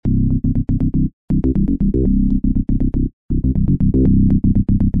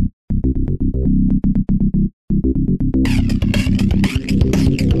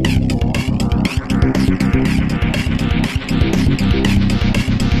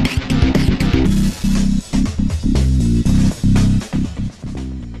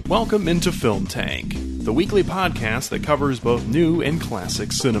Welcome into Film Tank, the weekly podcast that covers both new and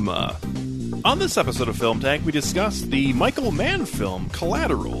classic cinema. On this episode of Film Tank, we discuss the Michael Mann film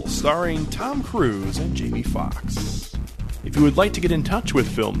Collateral, starring Tom Cruise and Jamie Foxx. If you would like to get in touch with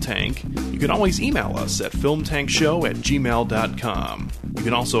Film Tank, you can always email us at filmtankshow@gmail.com. You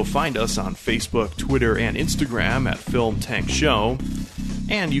can also find us on Facebook, Twitter, and Instagram at Film Tank Show.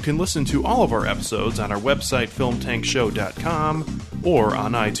 And you can listen to all of our episodes on our website, filmtankshow.com, or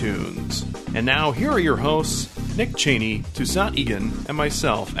on iTunes. And now, here are your hosts, Nick Cheney, Toussaint Egan, and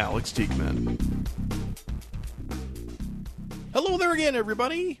myself, Alex Diekman. Hello there again,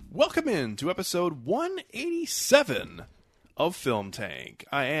 everybody! Welcome in to episode 187 of Film Tank.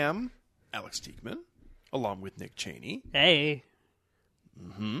 I am Alex Diekman, along with Nick Cheney. Hey.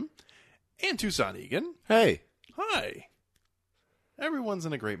 And Toussaint Egan. Hey. Hi. Everyone's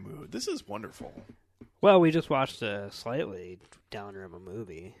in a great mood. This is wonderful. Well, we just watched a slightly downer of a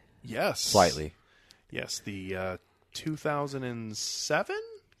movie. Yes. Slightly. Yes, the 2007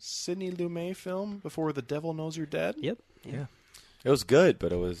 Sidney Lumet film, Before the Devil Knows You're Dead. Yep. Yeah. It was good,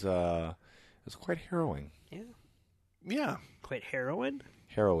 but it was quite harrowing. Yeah. Yeah. Quite heroin?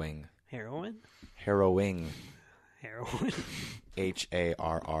 Harrowing. Heroin? Harrowing. Heroin. Harrowing.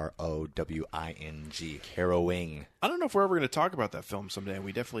 Harrowing. I don't know if we're ever going to talk about that film someday, and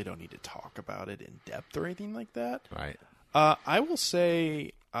we definitely don't need to talk about it in depth or anything like that. Right. I will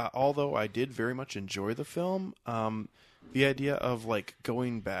say, although I did very much enjoy the film, the idea of like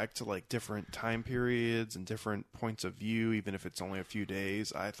going back to like different time periods and different points of view, even if it's only a few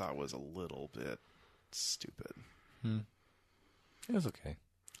days, I thought was a little bit stupid. It was okay.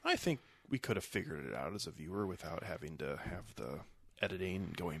 I think we could have figured it out as a viewer without having to have the editing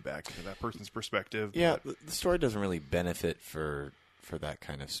and going back into that person's perspective. Yeah, the story doesn't really benefit for that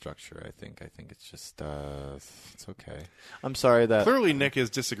kind of structure, I think. I think it's just, it's okay. I'm sorry that... Clearly Nick is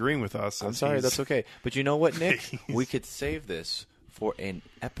disagreeing with us. I'm sorry, that's okay. But you know what, Nick? We could save this for an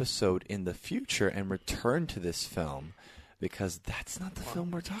episode in the future and return to this film, because that's not the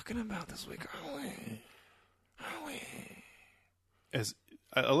film we're talking about this week, are we? As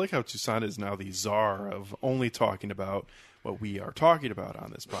I like how Toussaint is now the czar of only talking about what we are talking about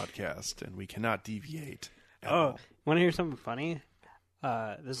on this podcast, and we cannot deviate at all. Want to hear something funny?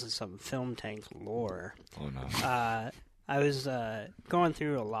 This is some Film Tank lore. Oh, no. I was going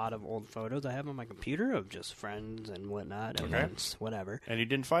through a lot of old photos I have on my computer of just friends and whatnot, events, whatever. And you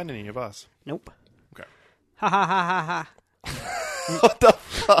didn't find any of us. Nope. Okay. Ha ha ha ha ha. What the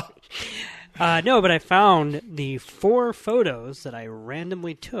fuck? No, but I found the 4 photos that I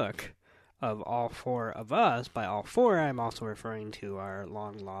randomly took of all 4 of us. By all 4, I'm also referring to our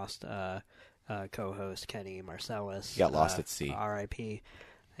long-lost co-host, Kenny Marcellus. He got lost at sea. R.I.P.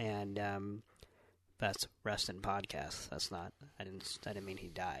 And that's Rest in Podcast. That's not... I didn't mean he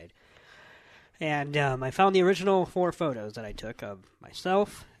died. And I found the original 4 photos that I took of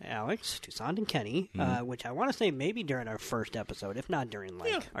myself, Alex, Toussaint, and Kenny, which I want to say maybe during our first episode, if not during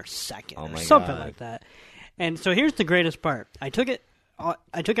our second, or something like that. And so here's the greatest part. I took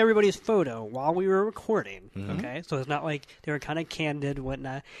everybody's photo while we were recording, okay? So it's not like they were kind of candid and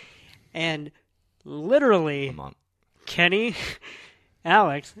whatnot. And literally, Kenny,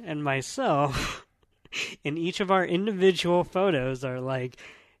 Alex, and myself, in each of our individual photos are like...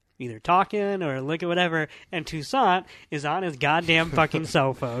 either talking or look at whatever, and Toussaint is on his goddamn fucking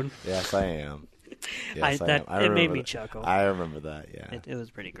cell phone. Yes, I am. Yes, I am. It made me chuckle. I remember that, yeah. It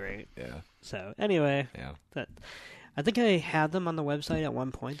was pretty great. Yeah. So, anyway, yeah. I think I had them on the website at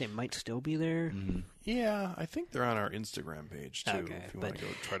one point. They might still be there. Mm-hmm. Yeah, I think they're on our Instagram page, too, okay, if you want to go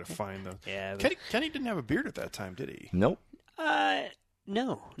try to find them. Yeah, Kenny didn't have a beard at that time, did he? Nope.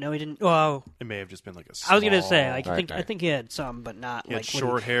 No, he didn't. Well, it may have just been like a small... I was gonna say, I think he had some, but not he like had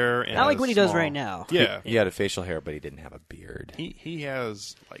short hair, and not like what he does small... right now. Yeah, he had a facial hair, but he didn't have a beard. He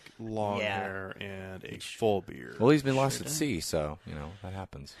has like long hair and a full beard. Well, he's been lost at sea, so that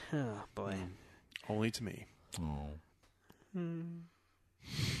happens. Oh boy, only to me. Oh.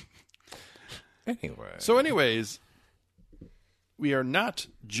 Anyway, anyways, we are not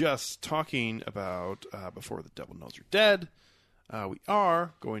just talking about Before the Devil Knows You're Dead. We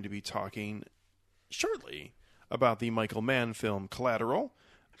are going to be talking shortly about the Michael Mann film Collateral.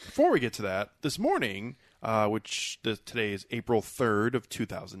 Before we get to that, this morning, today is April 3rd of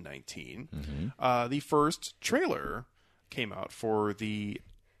 2019, the first trailer came out for the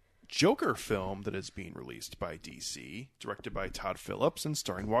Joker film that is being released by DC, directed by Todd Phillips and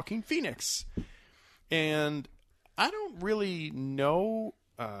starring Joaquin Phoenix. And I don't really know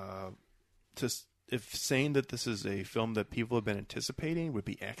if saying that this is a film that people have been anticipating would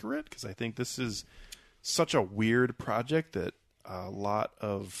be accurate, because I think this is such a weird project that a lot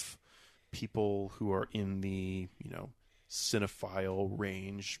of people who are in the, cinephile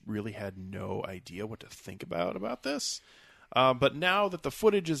range really had no idea what to think about this. But now that the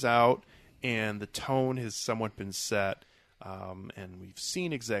footage is out and the tone has somewhat been set, and we've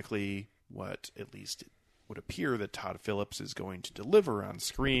seen exactly what at least it would appear that Todd Phillips is going to deliver on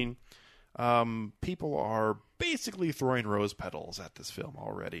screen, people are basically throwing rose petals at this film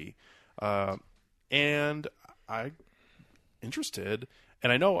already. And I'm interested,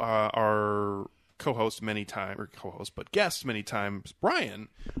 and I know our guest many times, Brian,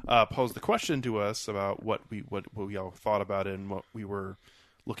 posed the question to us about what we all thought about it and what we were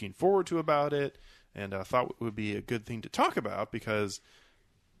looking forward to about it, and thought it would be a good thing to talk about, because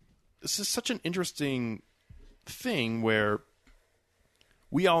this is such an interesting thing where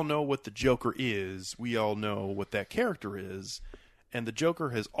we all know what the Joker is, we all know what that character is, and the Joker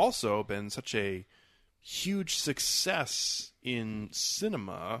has also been such a huge success in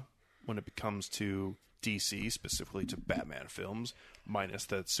cinema when it comes to DC, specifically to Batman films, minus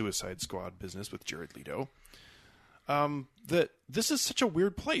that Suicide Squad business with Jared Leto. That this is such a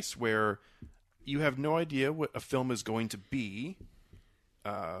weird place where you have no idea what a film is going to be,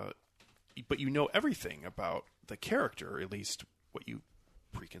 but you know everything about the character, at least what you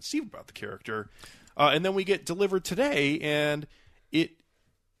preconceived about the character. And then we get delivered today, and it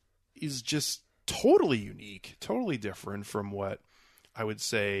is just totally unique, totally different from what I would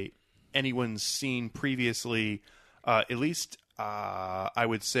say anyone's seen previously, at least I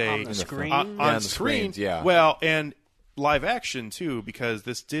would say on the screen. On screen, yeah. Well, and live action too, because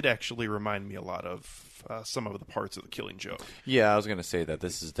this did actually remind me a lot of some of the parts of The Killing Joke. Yeah, I was going to say that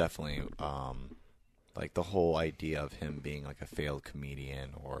this is definitely like the whole idea of him being like a failed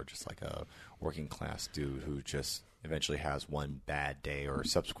comedian or just like a working class dude who just eventually has one bad day or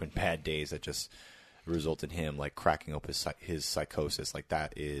subsequent bad days that just result in him like cracking up his psychosis. Like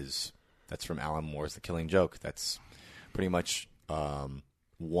that's from Alan Moore's The Killing Joke. That's pretty much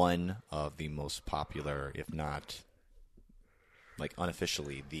one of the most popular, if not like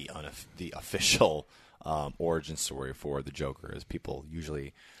unofficially the official origin story for the Joker, as people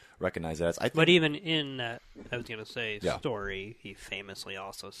usually recognize that. But even in that, I was going to say, Yeah. story, he famously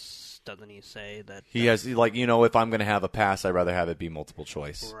also, doesn't he say that... He has, like, if I'm going to have a pass, I'd rather have it be multiple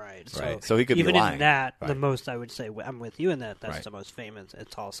choice. Right. So he could even be lying. in that, Right. the most, I would say, I'm with you in that, that's Right. the most famous.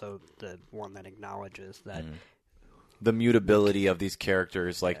 It's also the one that acknowledges that... The mutability of these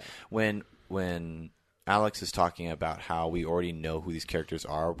characters. Like, Yeah. when Alex is talking about how we already know who these characters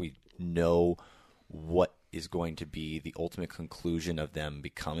are, we know what is going to be the ultimate conclusion of them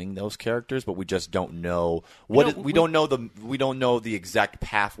becoming those characters, but we just don't know we don't know the exact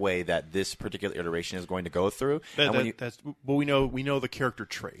pathway that this particular iteration is going to go through. But we know the character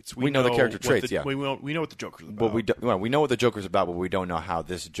traits. We know the character traits, yeah. yeah. We know what the Joker's about. But we know what the Joker's about, but we don't know how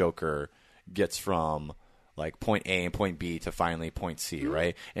this Joker gets from like point A and point B to finally point C,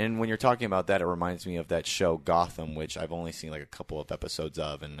 right? And when you're talking about that, it reminds me of that show Gotham, which I've only seen like a couple of episodes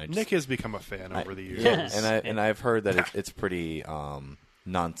of, and Nick has become a fan over the years. Yeah. and I've heard that it's pretty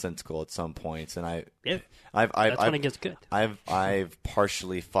nonsensical at some points, and I've That's when it gets good. I've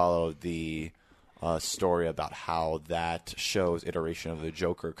partially followed the story about how that show's iteration of the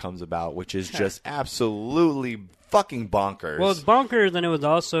Joker comes about, which is just absolutely fucking bonkers. Well, it's bonkers, and it was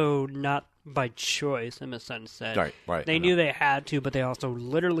also not by choice in the sense that Right, they I knew know. they had to, but they also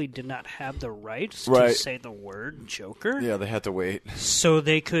literally did not have the rights to Right. say the word Joker. Yeah, they had to wait. So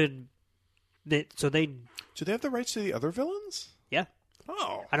they could. Do they have the rights to the other villains? Yeah.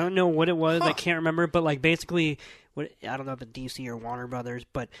 Oh. I don't know what it was. I Huh. can't remember. But like basically, I don't know if it's DC or Warner Brothers,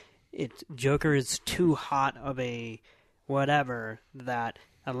 but Joker is too hot of a whatever that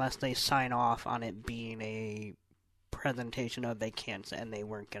unless they sign off on it being a presentation of, they can't, and they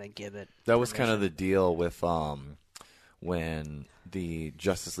weren't going to give it. That was kind of permission. the deal with when the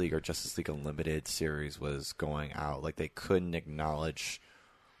Justice League or Justice League Unlimited series was going out. Like, they couldn't acknowledge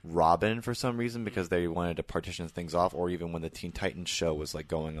Robin for some reason because they wanted to partition things off, or even when the Teen Titans show was like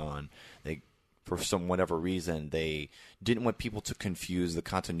going on, for whatever reason, they didn't want people to confuse the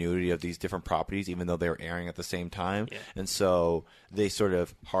continuity of these different properties, even though they were airing at the same time. Yeah. And so they sort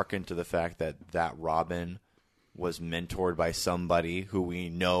of hearkened to the fact that Robin was mentored by somebody who we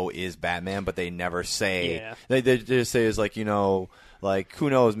know is Batman, but they never say. Yeah. They just say is like, you know, like who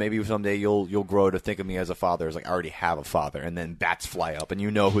knows? Maybe someday you'll grow to think of me as a father. It's like I already have a father, and then bats fly up, and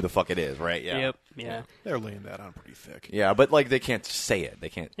you know who the fuck it is, right? Yeah. Yep. Yeah. They're laying that on pretty thick. Yeah, but like they can't say it. They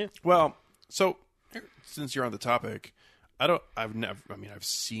can't. Yeah. Well, so since you're on the topic, I've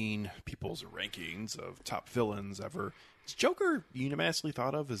seen people's rankings of top villains ever. Is Joker unanimously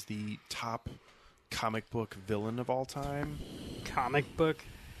thought of as the top comic book villain of all time? Comic book.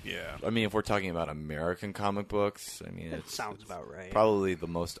 Yeah. I mean, if we're talking about American comic books, I mean, It sounds about right. probably the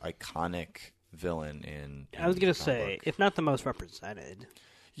most iconic villain in I was gonna comic say, book. if not the most represented,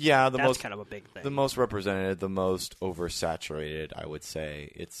 Yeah, that's kind of a big thing. the most represented, the most oversaturated. I would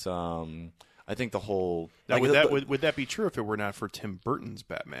say it's. I think the whole. Now, like, would that be true if it were not for Tim Burton's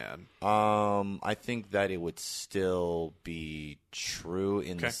Batman? I think that it would still be true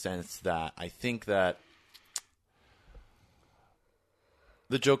in the sense that I think that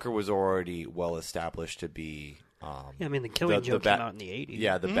the Joker was already well established to be. Yeah, I mean, the Killing Joke came out in the 80s.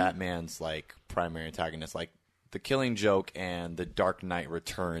 Yeah, the Batman's like primary antagonist, like the Killing Joke and the Dark Knight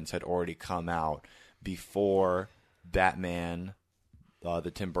Returns had already come out before Batman.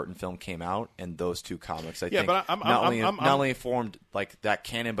 The Tim Burton film came out, and those two comics, I think, but not only formed like that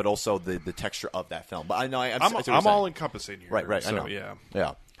canon, but also the texture of that film. But I know I'm all encompassing here. Right. So, I know.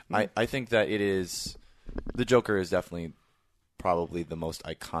 Yeah. I think that it is the Joker is definitely probably the most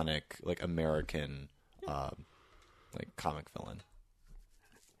iconic like American like comic villain.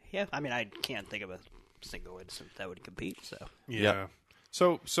 Yeah, I mean, I can't think of a single instance that would compete. So Yeah.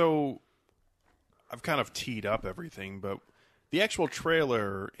 So I've kind of teed up everything, but the actual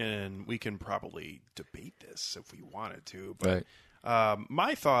trailer, and we can probably debate this if we wanted to, but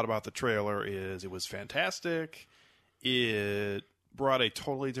my thought about the trailer is it was fantastic. It brought a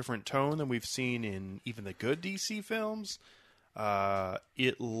totally different tone than we've seen in even the good DC films.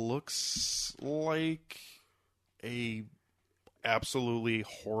 It looks like a absolutely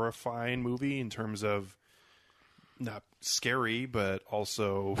horrifying movie in terms of not scary, but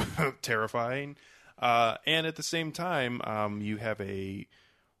also terrifying. And at the same time, you have a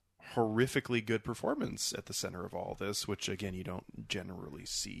horrifically good performance at the center of all this, which, again, you don't generally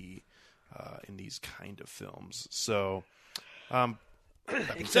see in these kind of films. So, that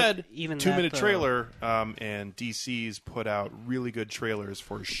being said, even 2-minute trailer, and DC's put out really good trailers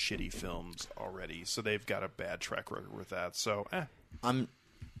for shitty films already, so they've got a bad track record with that. So,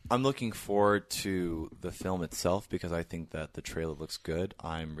 I'm looking forward to the film itself because I think that the trailer looks good.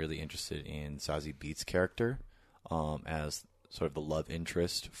 I'm really interested in Zazie Beetz' character as sort of the love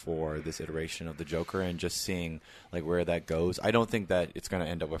interest for this iteration of the Joker, and just seeing like where that goes. I don't think that it's going to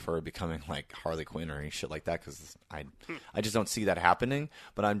end up with her becoming like Harley Quinn or any shit like that because I just don't see that happening.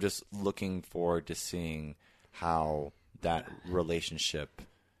 But I'm just looking forward to seeing how that relationship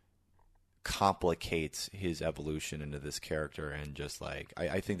complicates his evolution into this character, and just like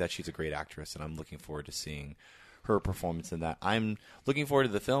I think that she's a great actress, and I'm looking forward to seeing her performance in that. I'm looking forward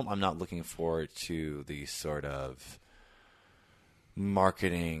to the film. I'm not looking forward to the sort of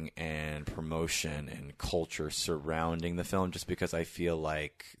marketing and promotion and culture surrounding the film, just because I feel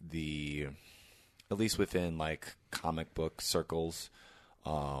like at least within like comic book circles,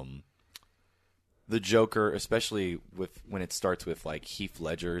 the Joker, especially when it starts with like Heath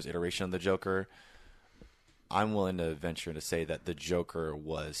Ledger's iteration of the Joker, I'm willing to venture to say that the Joker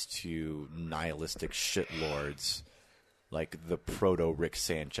was to nihilistic shitlords like the proto Rick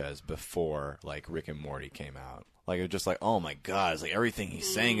Sanchez before like Rick and Morty came out. Like it was just like, oh my god, it's like everything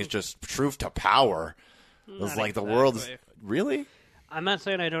he's saying is just truth to power. It's like the world is really. I'm not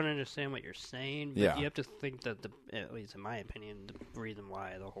saying I don't understand what you're saying, but Yeah. you have to think that, at least in my opinion, the reason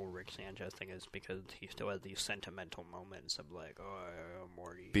why the whole Rick Sanchez thing is because he still has these sentimental moments of like, oh,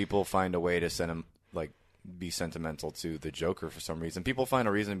 Morty. People find a way to be sentimental to the Joker for some reason. People find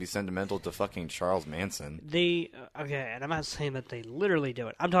a reason to be sentimental to fucking Charles Manson. Okay, and I'm not saying that they literally do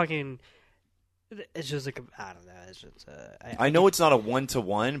it. I'm talking. It's just like I don't know. It's just I know it's not a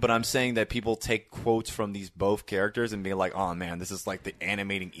one-to-one, but I'm saying that people take quotes from these both characters and be like, "Oh man, this is like the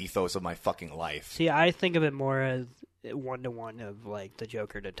animating ethos of my fucking life." See, I think of it more as one-to-one of like the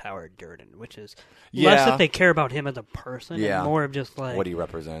Joker to Howard Durden, which is less that they care about him as a person, and more of just like what he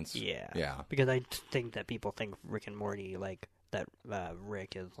represents. Yeah. Because I think that people think Rick and Morty like that.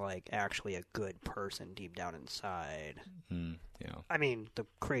 Rick is like actually a good person deep down inside. Yeah. I mean, the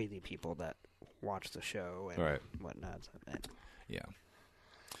crazy people that watch the show and whatnot. Yeah.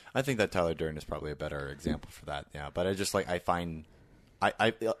 I think that Tyler Durden is probably a better example for that. Yeah, but I just like I find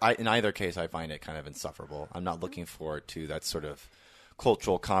in either case I find it kind of insufferable. I'm not looking forward to that sort of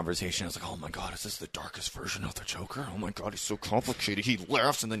cultural conversation. I was like, oh my God, is this the darkest version of the Joker? Oh my God, he's so complicated. He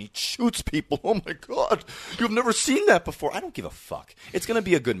laughs and then he shoots people. Oh my God, you've never seen that before. I don't give a fuck. It's going to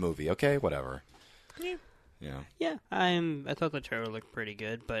be a good movie, okay? Whatever. Yeah. I thought the trailer looked pretty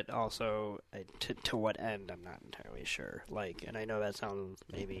good, but also to what end, I'm not entirely sure. Like, and I know that sounds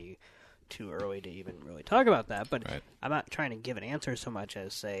maybe too early to even really talk about that, but Right. I'm not trying to give an answer so much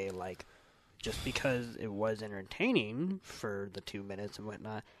as say, like, just because it was entertaining for the 2 minutes and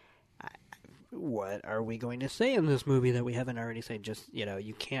whatnot, what are we going to say in this movie that we haven't already said? Just,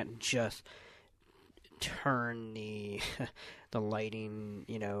 you can't just turn the lighting,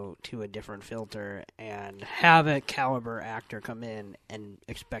 to a different filter and have a caliber actor come in and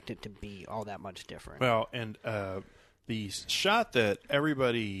expect it to be all that much different. Well, and the shot that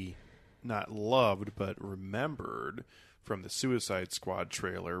everybody not loved but remembered from the Suicide Squad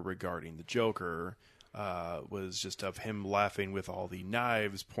trailer regarding the Joker was just of him laughing with all the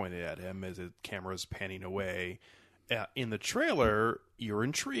knives pointed at him as the camera's panning away. In the trailer, you're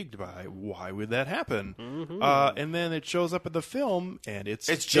intrigued by why would that happen, and then it shows up in the film, and it's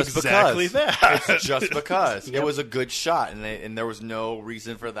just exactly because. that. It's just because. It was a good shot, and there was no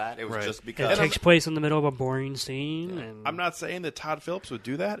reason for that. It was Right. just It because. takes place in the middle of a boring scene. And I'm not saying that Todd Phillips would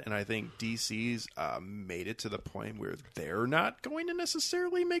do that, and I think DC's made it to the point where they're not going to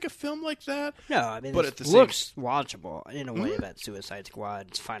necessarily make a film like that. No, I mean, But it at the looks watchable in a way that Suicide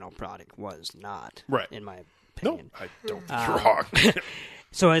Squad's final product was not, Right. in my No, opinion. I don't think you're wrong.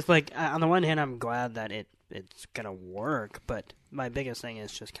 So it's like, on the one hand, I'm glad that it's going to work, but my biggest thing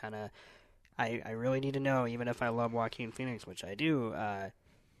is just kind of, I really need to know, even if I love Joaquin Phoenix, which I do,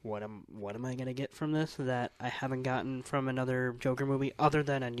 what am I going to get from this that I haven't gotten from another Joker movie other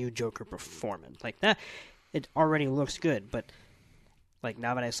than a new Joker performance? Like that, it already looks good, but like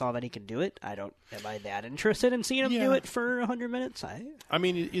now that I saw that he can do it, am I that interested in seeing him do it for 100 minutes? I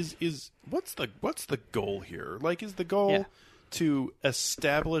mean, is what's the goal here? Like, is the goal to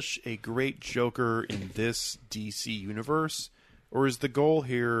establish a great Joker in this DC universe, or is the goal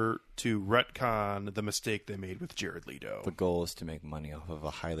here to retcon the mistake they made with Jared Leto? The goal is to make money off of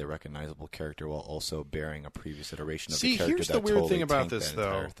a highly recognizable character while also bearing a previous iteration of the character. Here's that the weird totally thing about tanked this, that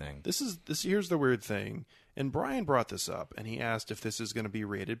though. entire thing. Here's the weird thing. And Brian brought this up, and he asked if this is going to be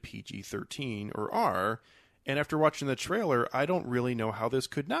rated PG-13 or R. And after watching the trailer, I don't really know how this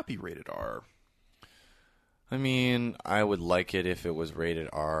could not be rated R. I mean, I would like it if it was rated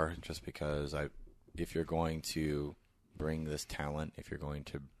R, just because if you're going to bring this talent, if you're going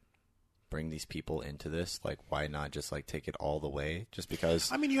to bring these people into this, like, why not just like take it all the way? Just because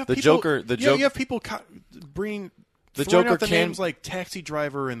I mean, you have the people, Joker, you have people bringing the throwing Joker out the can- names like Taxi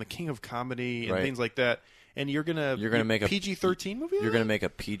Driver and The King of Comedy and Right. things like that, and you're gonna make a PG-13 movie. You're going to make a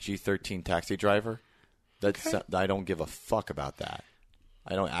PG-13 Taxi Driver. That's Okay. I don't give a fuck about that.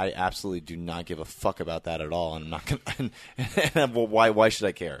 I absolutely do not give a fuck about that at all, and I'm not going. And why should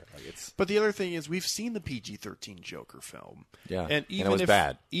I care? Like, it's But the other thing is, we've seen the PG-13 Joker film. Yeah, and and it was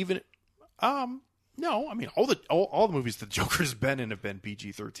bad. No, I mean all the movies the Joker's been in have been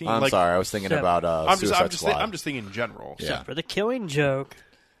PG-13. I'm sorry, I was thinking about Suicide Squad. I'm just thinking in general. Yeah. For the Killing Joke,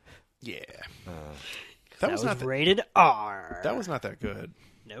 Yeah. that was was not that, rated R. that was not that good.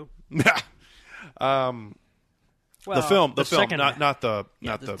 No. The film, second not the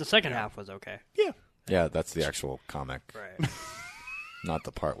second half was okay. Yeah. Yeah, that's the actual comic, Right. not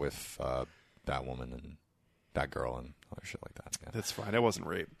the part with Batwoman and Batgirl and other shit like that. Yeah. That's fine. It wasn't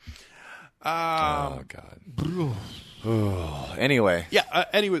rape. Oh God. Anyway, Yeah.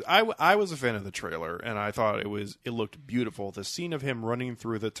 Anyways, I was a fan of the trailer, and I thought it looked beautiful. The scene of him running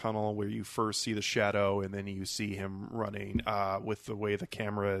through the tunnel, where you first see the shadow, and then you see him running, with the way the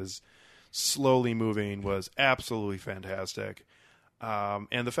camera is slowly moving, was absolutely fantastic.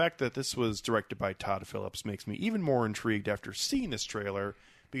 And the fact that this was directed by Todd Phillips makes me even more intrigued after seeing this trailer,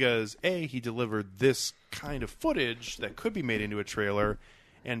 because A, he delivered this kind of footage that could be made into a trailer,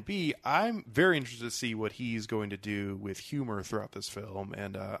 and B, I'm very interested to see what he's going to do with humor throughout this film,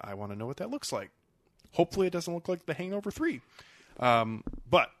 and I want to know what that looks like. Hopefully it doesn't look like The Hangover 3.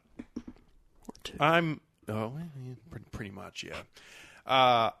 But pretty much, yeah.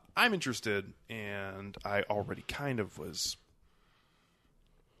 I'm interested, and I already kind of was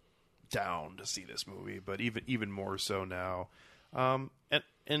down to see this movie, but even more so now.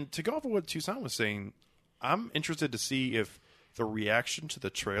 And to go off of what Toussaint was saying, I'm interested to see if the reaction to the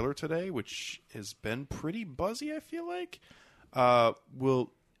trailer today, which has been pretty buzzy, I feel like,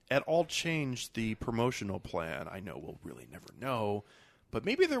 will at all change the promotional plan. I know we'll really never know, but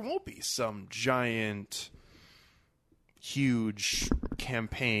maybe there won't be some giant, huge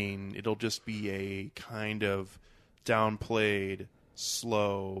campaign. It'll just be a kind of downplayed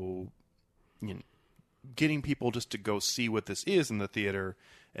slow, getting people just to go see what this is in the theater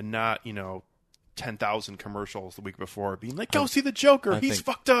and not, 10,000 commercials the week before being like, go see the Joker. He's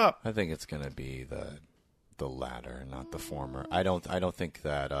fucked up. I think it's going to be the latter, not the former. I don't think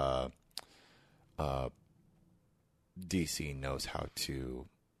that DC knows how to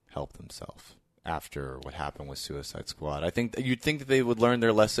help themselves after what happened with Suicide Squad. I think you'd think that they would learn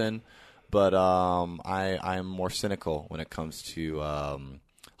their lesson, but I'm more cynical when it comes to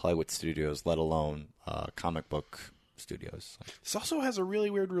Hollywood studios, let alone comic book studios. This also has a really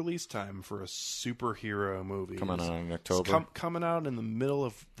weird release time for a superhero movie. Coming out in October. It's coming out in the middle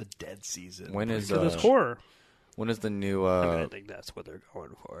of the dead season. When is Because it's horror. When is the new? I think that's what they're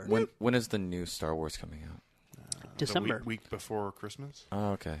going for. When is the new Star Wars coming out? December. The week before Christmas.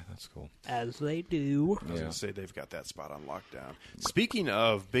 Oh, okay, that's cool. As they do. I was going to say they've got that spot on lockdown. Speaking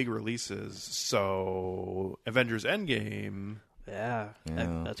of big releases, so Avengers Endgame. Yeah.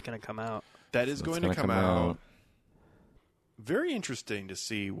 That's going to come out. That is going to come out. Very interesting to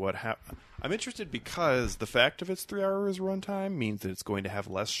see what happens. I'm interested because the fact of its 3 hours runtime means that it's going to have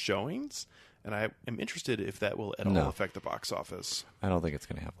less showings, and I am interested if that will at all affect the box office. I don't think it's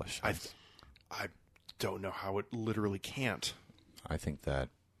going to have less showings. I don't know how it literally can't. I think that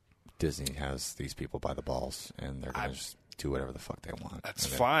Disney has these people by the balls, and they're going to just do whatever the fuck they want. That's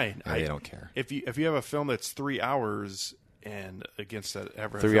fine. They don't care. If you have a film that's 3 hours and against that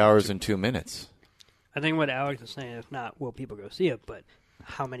 3 hours and 2 minutes. I think what Alex is saying is not will people go see it, but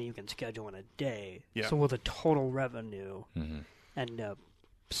how many you can schedule in a day. Yeah. So will the total revenue end up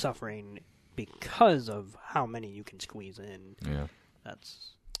suffering because of how many you can squeeze in? Yeah.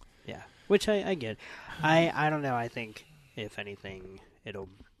 Which I get. I don't know. I think, if anything, it'll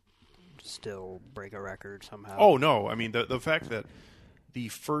still break a record somehow. Oh, no. I mean, the fact that the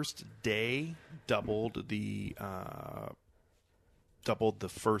first day doubled the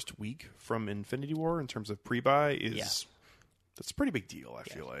first week from Infinity War in terms of pre-buy is that's a pretty big deal, I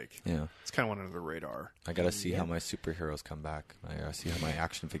feel like. Yeah. It's kind of went under the radar. I got to see how my superheroes come back. I got to see how my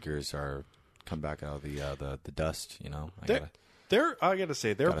action figures come back out of the dust, I got to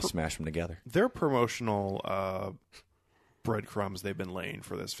say, gotta smash them together. Their promotional breadcrumbs they've been laying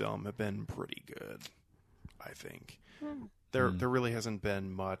for this film have been pretty good, I think. There really hasn't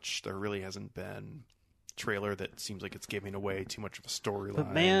been much. There really hasn't been trailer that seems like it's giving away too much of a storyline.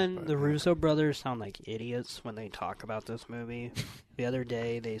 But man, the Russo brothers sound like idiots when they talk about this movie. The other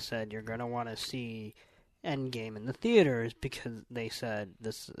day they said you're going to want to see Endgame in the theaters because they said,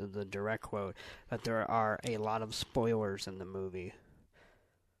 this is the direct quote, that there are a lot of spoilers in the movie.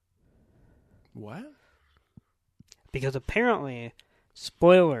 What? Because apparently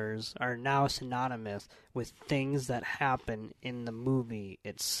spoilers are now synonymous with things that happen in the movie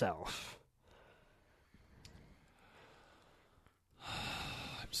itself.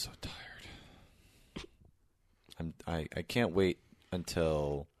 I'm so tired. I can't wait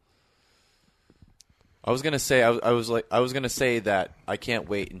until. I was gonna say that I can't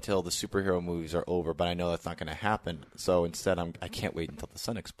wait until the superhero movies are over, but I know that's not gonna happen. So instead, I can't wait until the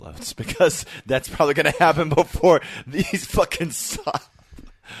sun explodes because that's probably gonna happen before these fucking stop.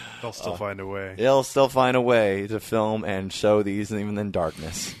 They'll still find a way. They'll still find a way to film and show these, even in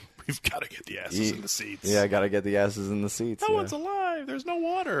darkness. We've got to get the asses in the seats. Yeah, I got to get the asses in the seats. No one's alive. There's no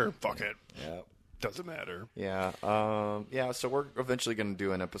water. Fuck it. Yeah. Doesn't matter. Yeah. So we're eventually going to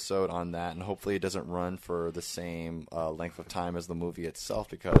do an episode on that, and hopefully it doesn't run for the same length of time as the movie itself,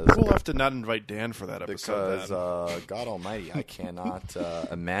 because we'll have to not invite Dan for that episode. Because God Almighty, I cannot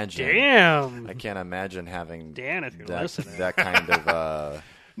imagine. Damn. I can't imagine having Dan, if you're listening, that kind of.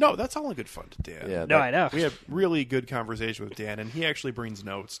 No, that's all in good fun to Dan. Yeah, I know. We had really good conversation with Dan, and he actually brings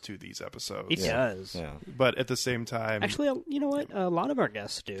notes to these episodes. He does. Yeah. But at the same time... Actually, you know what? A lot of our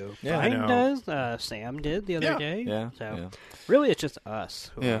guests do. Yeah, Brian does. Sam did the other day. Yeah. So, really, it's just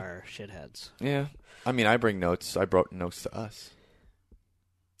us who are shitheads. Yeah. I mean, I bring notes. I brought notes to us.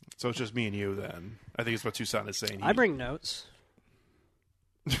 So it's just me and you, then. I think it's what Tucson is saying. I bring notes.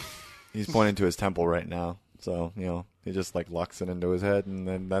 He's pointing to his temple right now. So, he just locks it into his head, and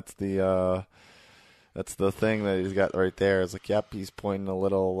then that's the thing that he's got right there. It's like, yep, he's pointing a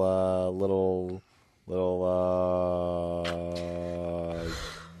little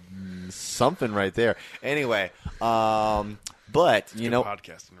something right there. Anyway, but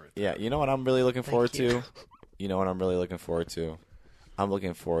podcasting right there. Yeah, you know what I'm really looking forward to? You know what I'm really looking forward to? I'm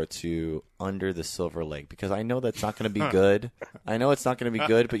looking forward to Under the Silver Lake because I know that's not going to be good. I know it's not going to be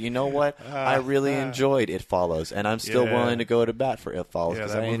good, but you know what? I really enjoyed It Follows, and I'm still willing to go to bat for It Follows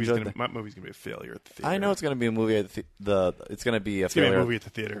because I enjoyed my movie's going to be a failure at the theater. I know it's going to be a movie at it's going to be a It's going failure. to be a movie at the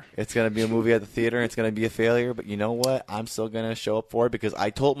theater. It's going to be a movie at the theater. It's going to be a failure, but you know what? I'm still going to show up for it because I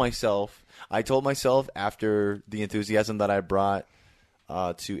told myself after the enthusiasm that I brought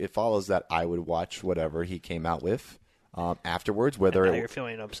to It Follows that I would watch whatever he came out with afterwards. Whether now you're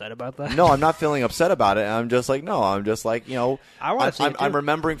feeling upset about that? No, I'm not feeling upset about it. I'm just like, I'm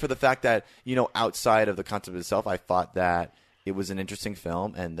remembering for the fact that, outside of the concept itself, I thought that it was an interesting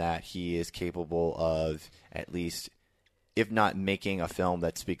film and that he is capable of at least, if not making a film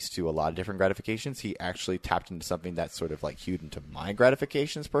that speaks to a lot of different gratifications, he actually tapped into something that sort of like hewed into my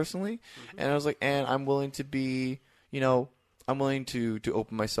gratifications personally. Mm-hmm. And I was like, and I'm willing to be, I'm willing to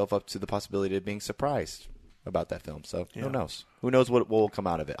open myself up to the possibility of being surprised about that film. So who knows? Who knows what will come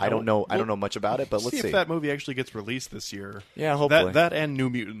out of it? I don't know. I don't know much about it, but let's see if that movie actually gets released this year. Yeah, hopefully. That and New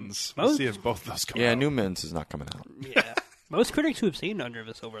Mutants. We'll see if both of those come out. Yeah, New Mutants is not coming out. Yeah. Most critics who have seen Under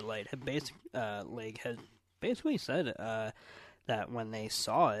the Silver Lake have basically said that when they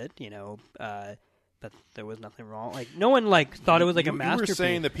saw it, that there was nothing wrong. Like no one thought it was a masterpiece. You were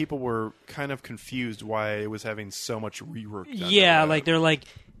saying that people were kind of confused why it was having so much rework. Yeah, they're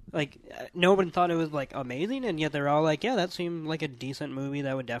no one thought it was amazing, and yet they're all like, yeah, that seemed like a decent movie.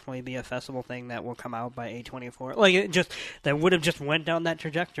 That would definitely be a festival thing that will come out by A24. That would have just went down that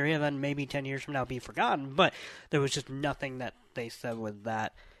trajectory, and then maybe 10 years from now be forgotten. But there was just nothing that they said was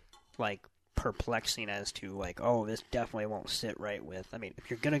that perplexing as to this definitely won't sit right with. I mean, if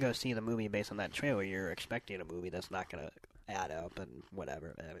you're gonna go see the movie based on that trailer, you're expecting a movie that's not gonna add up and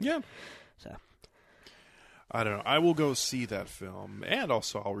whatever. So. I don't know. I will go see that film, and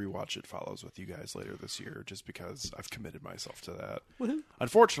also I'll rewatch It Follows with you guys later this year, just because I've committed myself to that. Woohoo.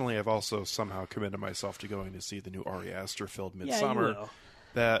 Unfortunately, I've also somehow committed myself to going to see the new Ari Aster film, Midsommar. Yeah,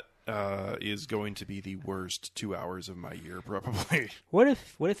 that is going to be the worst 2 hours of my year, probably. What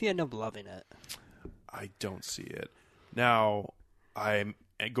if you end up loving it? I don't see it. Now, I'm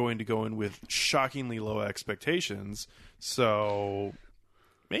going to go in with shockingly low expectations, so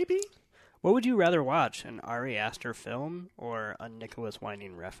maybe. What would you rather watch, an Ari Aster film or a Nicholas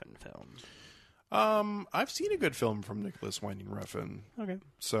Winding Refn film? I've seen a good film from Nicholas Winding Refn. Okay.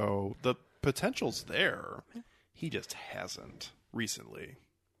 So the potential's there. He just hasn't recently.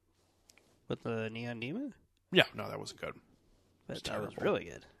 With the Neon Demon? Yeah, no, that wasn't good. But that was really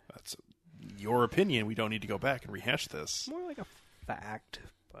good. That's your opinion. We don't need to go back and rehash this. More like a fact,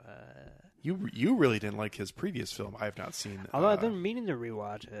 but... You really didn't like his previous film. I have not seen. Although I've been meaning to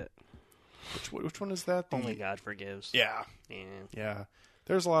rewatch it. Which one is that? Only God Forgives. Yeah. Yeah.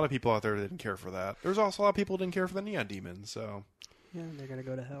 There's a lot of people out there that didn't care for that. There's also a lot of people who didn't care for the Neon Demon, so... Yeah, they're going to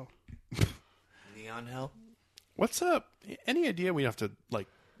go to hell. Neon Hell? What's up? Any idea? We have to,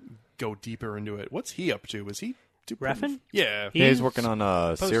 go deeper into it. What's he up to? Is he... Refn? Yeah. He's working on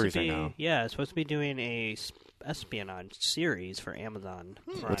a series right now. Yeah, it's supposed to be doing a espionage series for Amazon.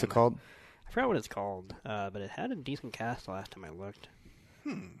 What's it called? I forgot what it's called, but it had a decent cast the last time I looked.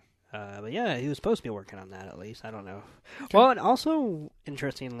 But yeah, he was supposed to be working on that at least. I don't know. Okay. Well, and also,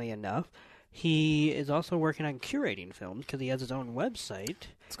 interestingly enough, he is also working on curating films because he has his own website.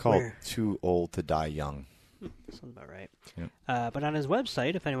 It's called Too Old to Die Young. Sounds about right. Yeah. But on his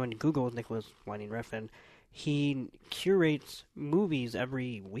website, if anyone Googles Nicholas Winding Refn, he curates movies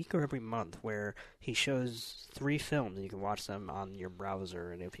every week or every month where he shows 3 films and you can watch them on your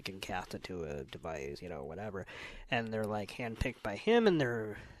browser, and if you can cast it to a device, whatever. And they're handpicked by him, and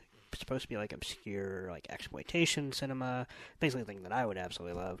they're supposed to be obscure exploitation cinema, basically a thing that I would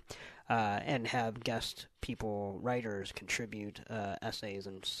absolutely love, and have guest people, writers contribute essays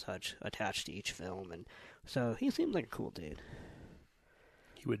and such attached to each film, and so he seems like a cool dude.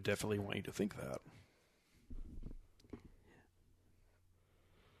 He would definitely want you to think that.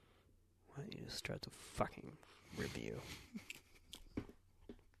 Why don't you just start the fucking review?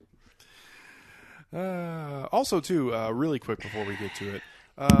 Also, too, really quick before we get to it.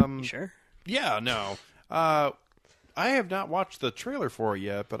 You sure? Yeah, no. I have not watched the trailer for it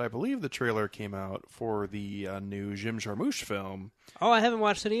yet, but I believe the trailer came out for the new Jim Jarmusch film. Oh, I haven't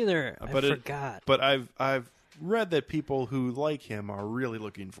watched it either. I forgot. But I've read that people who like him are really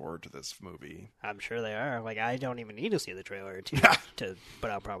looking forward to this movie. I'm sure they are. I don't even need to see the trailer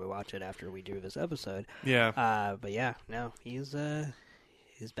but I'll probably watch it after we do this episode. Yeah. But yeah, no, he's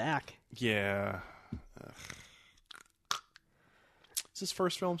back. Yeah. Is this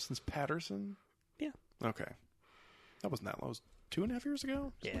first film since Patterson? Yeah. Okay. That wasn't that long. It was 2.5 years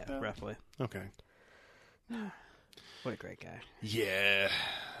ago? Yeah, roughly. Okay. What a great guy. Yeah,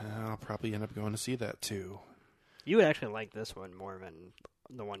 I'll probably end up going to see that too. You would actually like this one more than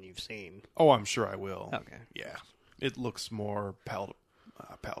the one you've seen. Oh, I'm sure I will. Okay. Yeah, it looks more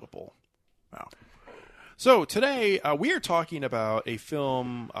palatable. Wow. So today we are talking about a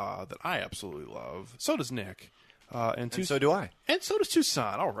film that I absolutely love. So does Nick. And so do I. And so does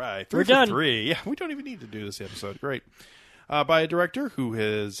Tucson. All right. We're for done. 3. Yeah, we don't even need to do this episode. Great. By a director who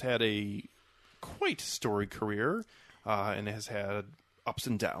has had a quite storied career and has had ups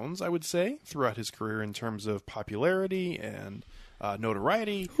and downs, I would say, throughout his career in terms of popularity and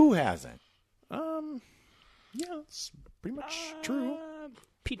notoriety. Who hasn't? Yeah, it's pretty much true.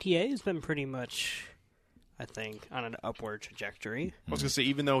 PTA has been pretty much, I think, on an upward trajectory. I was going to say,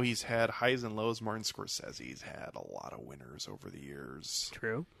 even though he's had highs and lows, Martin Scorsese's had a lot of winners over the years.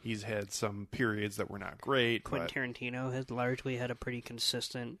 True. He's had some periods that were not great. Quentin but Tarantino has largely had a pretty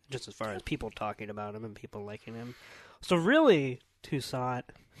consistent, just as far as people talking about him and people liking him. So really, Toussaint,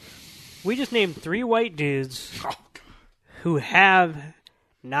 we just named 3 white dudes who have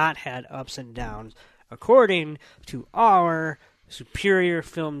not had ups and downs, according to our superior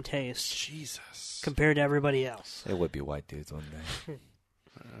film taste. Jesus. Compared to everybody else. It would be white dudes one day.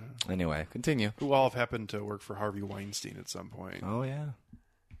 Anyway, continue. Who all have happened to work for Harvey Weinstein at some point. Oh, yeah.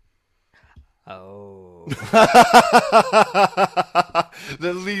 Oh.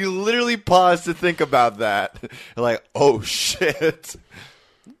 You literally paused to think about that. Like, oh, shit.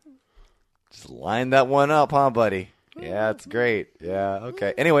 Just line that one up, huh, buddy? Yeah, it's great. Yeah,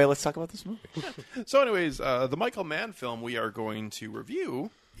 okay. Anyway, let's talk about this movie. So anyways, the Michael Mann film we are going to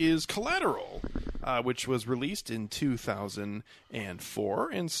review is Collateral, which was released in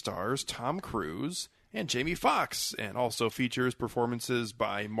 2004 and stars Tom Cruise and Jamie Foxx, and also features performances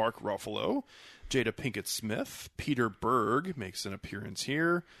by Mark Ruffalo, Jada Pinkett Smith, Peter Berg makes an appearance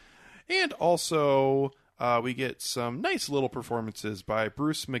here, and also we get some nice little performances by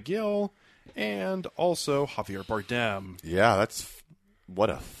Bruce McGill and also Javier Bardem. Yeah, that's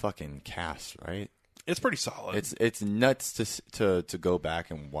what a fucking cast, right? It's pretty solid. It's nuts to go back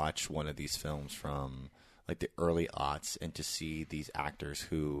and watch one of these films from like the early aughts and to see these actors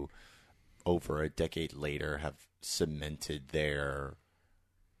who over a decade later have cemented their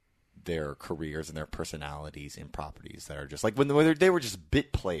careers and their personalities in properties that are just like when they were just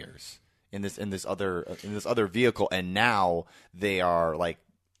bit players in this other vehicle, and now they're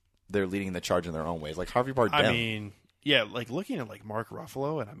leading the charge in their own ways. Like Harvey Bardem. I mean, yeah, like looking at like Mark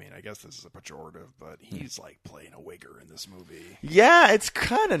Ruffalo, and I mean, I guess this is a pejorative, but he's like playing a wigger in this movie. Yeah, it's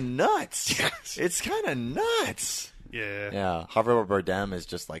kind of nuts. It's kind of nuts. Yeah. Yeah, Javier Bardem is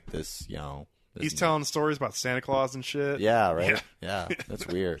just like this, He's telling stories about Santa Claus and shit. Yeah, right? Yeah, that's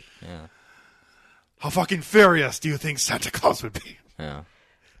weird. Yeah. How fucking furious do you think Santa Claus would be? Yeah.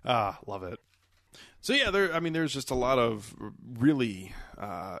 Love it. So yeah, there's just a lot of really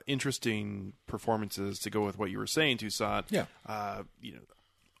interesting performances to go with what you were saying, Toussaint. Yeah.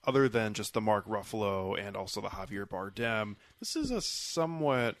 Other than just the Mark Ruffalo and also the Javier Bardem, this is a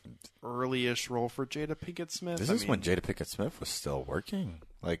somewhat early-ish role for Jada Pinkett Smith. This is when Jada Pinkett Smith was still working,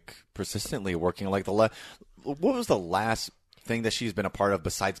 like persistently working. Like what was the last thing that she's been a part of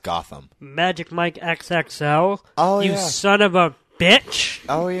besides Gotham? Magic Mike XXL. Oh, you yeah. son of a bitch.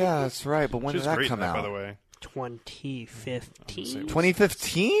 Oh yeah, that's right. But when She was did that great in come out? by the way. 2015.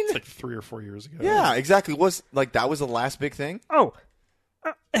 2015. It's like 3 or 4 years ago. Yeah, exactly. That was the last big thing? Oh,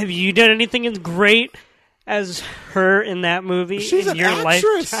 have you done anything as great as her in that movie? She's in an your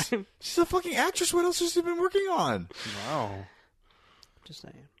actress. lifetime? She's a fucking actress. What else has she been working on? Wow. Just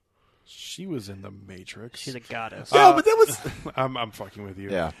saying. She was in The Matrix. She's a goddess. Yeah, but that was. I'm fucking with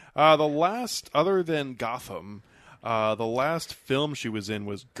you. Yeah. The last, other than Gotham, the last film she was in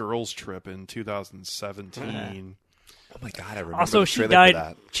was Girls Trip in 2017. Oh my god, I remember. Also, the she trailer died. For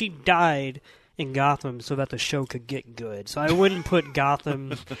that. She died in Gotham so that the show could get good. So I wouldn't put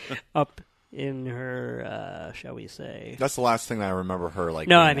Gotham up in her, shall we say? That's the last thing that I remember her No,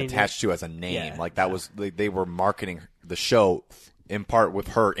 being I mean, attached to as a name. yeah, Like that was they were marketing the show in part with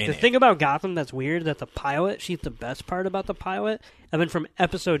her in The it. thing about Gotham that's weird that the pilot, she's the best part about the pilot, and then from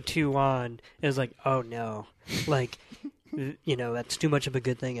episode 2 on, is like, oh no, like, that's too much of a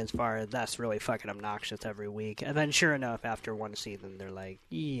good thing as far as that's really fucking obnoxious every week. And then sure enough, after one season, they're like,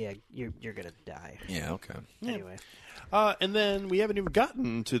 yeah, you're gonna die. Yeah, okay. Anyway. And then we haven't even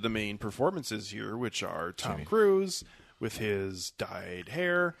gotten to the main performances here, which are Tom Cruise with his dyed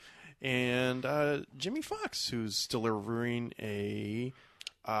hair, and Jimmy Foxx, who's delivering a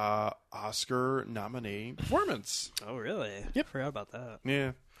Oscar-nominated performance. Oh, really? Yep. Forgot about that.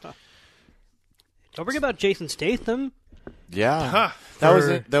 Yeah. Don't forget about Jason Statham. Yeah, Huh.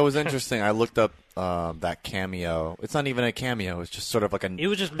 that was interesting. I looked up that cameo. It's not even a cameo. It's just sort of like He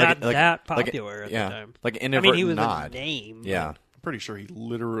was just not that popular at the time. Like an I mean, he inadvertent was nod. a name. Yeah, I'm pretty sure he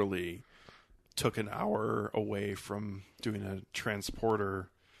literally took an hour away from doing a transporter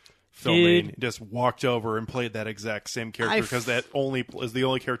filming. Dude. Just walked over and played that exact same character because that only is the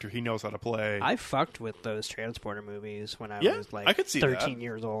only character he knows how to play. I fucked with those transporter movies when I Yeah, was I could see 13 that.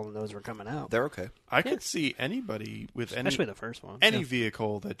 years old and those were coming out. they're okay. I could see anybody with Especially the first one. any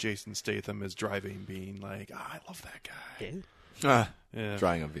vehicle that Jason Statham is driving being like, I love that guy. Yeah. Yeah.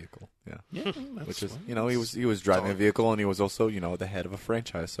 Driving a vehicle. Yeah. Yeah, Which is, he was driving a vehicle, and he was also, the head of a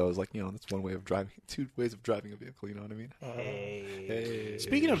franchise. So I was like, that's one way of driving, two ways of driving a vehicle. You know what I mean? Hey.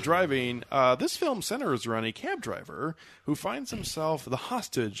 Speaking of driving, this film centers around a cab driver who finds himself the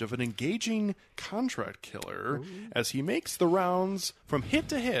hostage of an engaging contract killer as he makes the rounds from hit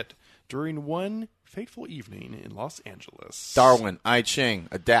to hit during one fateful evening in Los Angeles. Darwin, I Ching,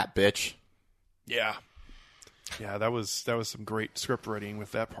 adapt, bitch. Yeah. Yeah, that was some great script writing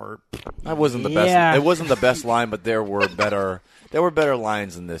with that part. That wasn't the best. Yeah. It wasn't the best line, but there were better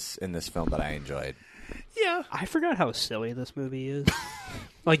lines in this film that I enjoyed. Yeah. I forgot how silly this movie is.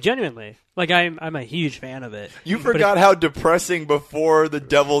 Like, genuinely. Like, I'm a huge fan of it. You But forgot how depressing before the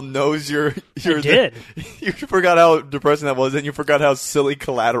devil knows you're I did. You forgot how depressing that was, and you forgot how silly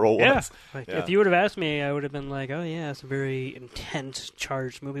Collateral was. Yeah. Like, Yeah. if you would have asked me, I would have been like, oh, yeah, it's a very intense,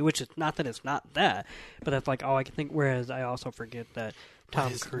 charged movie, which is not that it's not that, but that's like all I can think, whereas I also forget that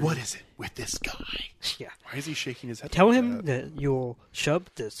Tom Cruise. What is it with this guy? Yeah. Why is he shaking his head? Tell like him that you'll shove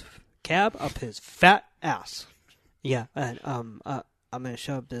this cab up his fat ass. Yeah, and I'm gonna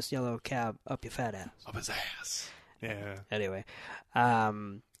shove this yellow cab up your fat ass. Up his ass. Yeah. Anyway,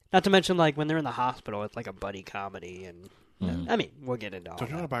 not to mention like when they're in the hospital, it's like a buddy comedy, and I mean we'll get into all Don't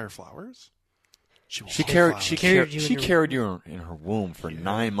you that. want to buy her flowers? She won't carried flowers. she Carried carried you she in her- carried you in her womb for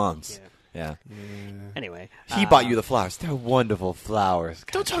 9 months. Yeah. Yeah. Anyway, He bought you the flowers. They're wonderful flowers.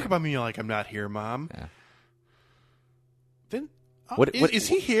 Don't talk about me like I'm not here, Mom. Yeah. Then What- is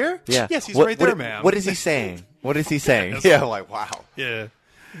he here? Yeah. Yes, he's What- right there, what- ma'am. What is he saying? What is he saying? Yes. Yeah, like wow. Yeah.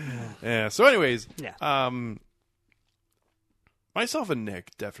 Yeah. So, anyways, Yeah. myself and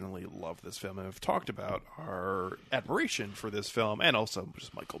Nick definitely love this film and have talked about our admiration for this film and also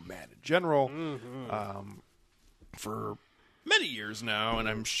just Michael Mann in general for many years now, and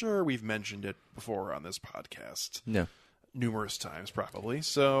I'm sure we've mentioned it before on this podcast No. numerous times, probably.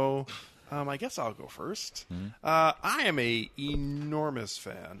 So, I guess I'll go first. Mm-hmm. I am a enormous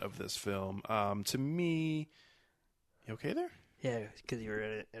fan of this film. To me, you okay there? yeah, because you were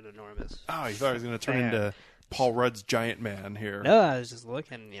an enormous. Oh, you thought I was going to turn Yeah. into Paul Rudd's Giant Man here. No, I was just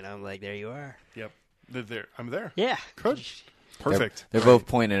looking. Like there you are. Yep. There. I'm there. Yeah. Good. Perfect. They're both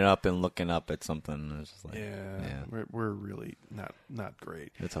pointing up and looking up at something. It's just like, Yeah. We're really not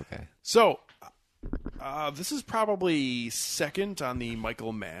great. It's okay. So, this is probably second on the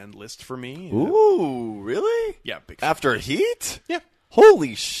Michael Mann list for me. Ooh, really? Yeah, big fan. After Heat? Yeah.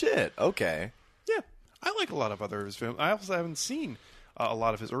 Holy shit. Okay. Yeah. I like a lot of other of his films. I also haven't seen a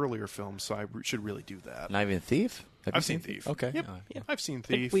lot of his earlier films, so I should really do that. Not even Thief? Have you I've seen Thief. Okay. Yep. Yeah. I've seen I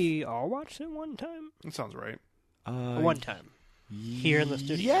think Thief. we all watched it one time. That sounds right. One time. Here in the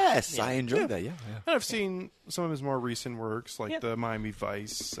studio. Yes, Yeah. I enjoyed that. Yeah. And I've seen some of his more recent works, like Yeah. the Miami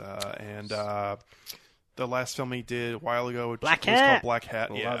Vice and the last film he did a while ago, which Black was Hat. called Black Hat.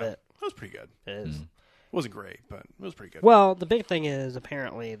 Love Yeah, it. That was pretty good. It is. It wasn't great, but it was pretty good. Well, the big thing is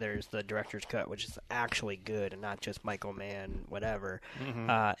apparently there's the director's cut, which is actually good and not just Michael Mann, whatever.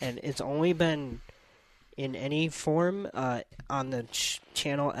 And it's only been in any form on the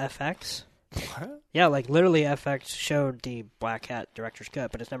channel FX. What? Yeah, like literally FX showed the Black Hat director's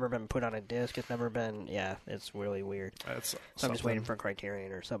cut, but it's never been put on a disc. It's never been, it's really weird. That's So I'm just waiting for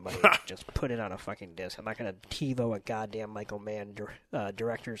Criterion or somebody to just put it on a fucking disc. I'm not going to TiVo a goddamn Michael Mann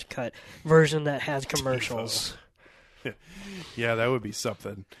director's cut version that has commercials. Yeah, that would be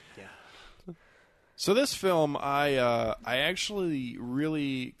something. Yeah. So this film, I actually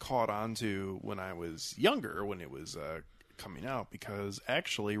really caught on to when I was younger, when it was coming out, because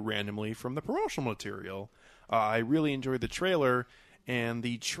actually randomly from the promotional material, I really enjoyed the trailer, and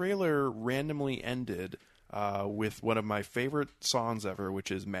the trailer randomly ended with one of my favorite songs ever, which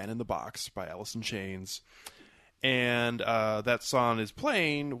is "Man in the Box" by Alice in Chains. And that song is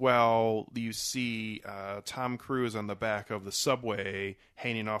playing while you see Tom Cruise on the back of the subway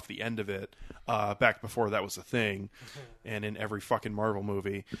hanging off the end of it, back before that was a thing, and in every fucking Marvel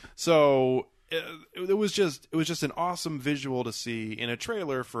movie. So it was just an awesome visual to see in a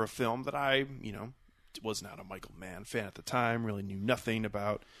trailer for a film that I, was not a Michael Mann fan at the time, really knew nothing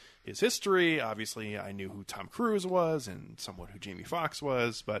about his history. Obviously, I knew who Tom Cruise was and somewhat who Jamie Foxx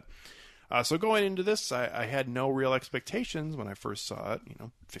was. But so going into this, I had no real expectations when I first saw it,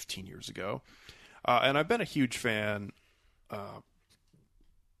 15 years ago. And I've been a huge fan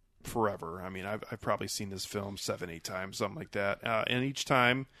forever. I mean, I've probably seen this film 7-8 times, something like that. And each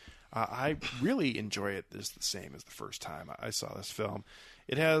time, I really enjoy it just the same as the first time I saw this film.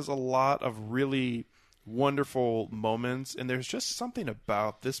 It has a lot of really wonderful moments, and there's just something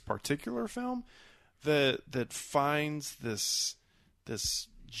about this particular film that finds this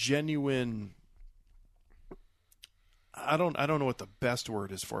genuine. I don't know what the best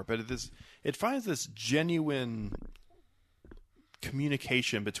word is for it, but it finds this genuine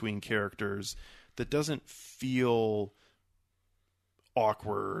communication between characters that doesn't feel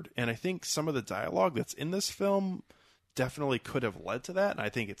awkward. And I think some of the dialogue that's in this film definitely could have led to that, and I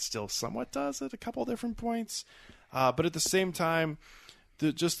think it still somewhat does at a couple different points. But at the same time,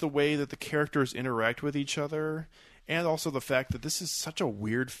 just the way that the characters interact with each other, and also the fact that this is such a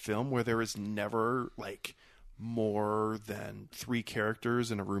weird film where there is never like more than 3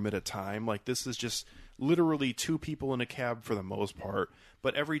 characters in a room at a time. Like, this is just literally 2 people in a cab for the most part,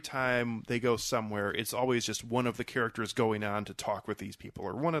 but every time they go somewhere, it's always just one of the characters going on to talk with these people,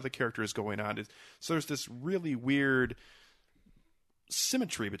 or one of the characters going on to... So there's this really weird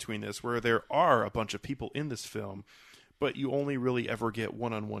symmetry between this, where there are a bunch of people in this film, but you only really ever get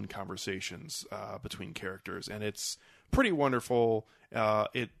one-on-one conversations between characters, and it's pretty wonderful.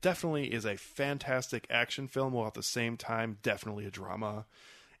 It definitely is a fantastic action film, while at the same time definitely a drama.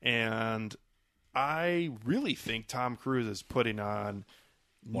 And I really think Tom Cruise is putting on,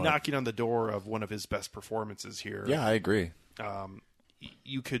 knocking on the door of one of his best performances here. Yeah, I agree.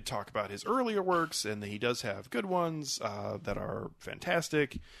 You could talk about his earlier works, and he does have good ones that are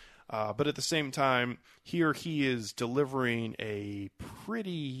fantastic. But at the same time, here he is delivering a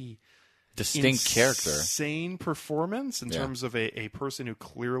pretty distinct character, insane performance in terms of a person who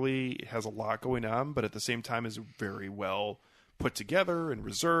clearly has a lot going on, but at the same time is very well put together and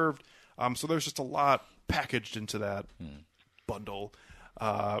reserved. So there's just a lot packaged into that bundle,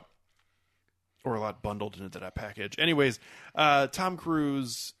 or a lot bundled into that package. Anyways, Tom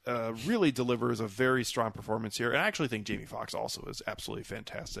Cruise really delivers a very strong performance here, and I actually think Jamie Foxx also is absolutely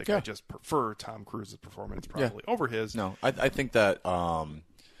fantastic. Yeah. I just prefer Tom Cruise's performance probably over his. No, I think that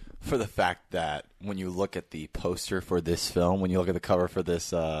for the fact that when you look at the poster for this film, when you look at the cover for this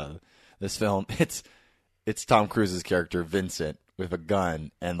this film, it's Tom Cruise's character Vincent with a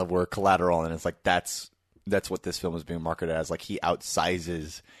gun and the word collateral, and it's like that's what this film is being marketed as. Like, he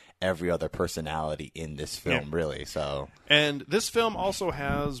outsizes every other personality in this film, really. So, and this film also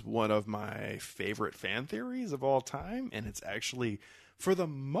has one of my favorite fan theories of all time, and it's actually, for the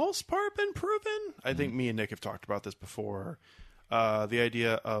most part, been proven. I think me and Nick have talked about this before. The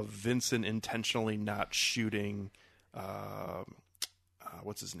idea of Vincent intentionally not shooting,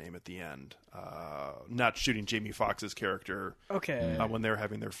 what's his name at the end? Not shooting Jamie Foxx's character. Okay. When they're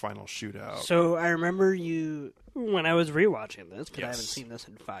having their final shootout. So I remember you, when I was rewatching this, because I Yes. haven't seen this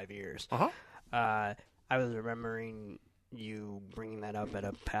in 5 years, Uh-huh. I was remembering you bringing that up at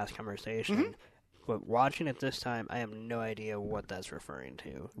a past conversation. But watching it this time, I have no idea what that's referring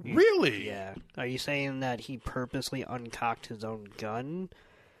to. Really? Yeah. Are you saying that he purposely uncocked his own gun?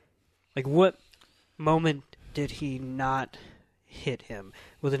 Like, what moment did he not hit him?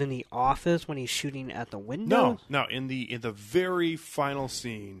 Was it in the office when he's shooting at the window? No. In the very final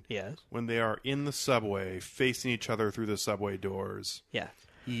scene, Yes. when they are in the subway, facing each other through the subway doors, Yeah.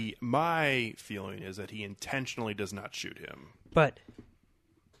 my feeling is that he intentionally does not shoot him. But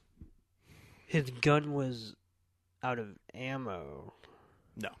his gun was out of ammo.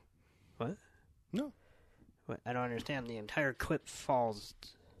 No. What? No. What? I don't understand. The entire clip falls.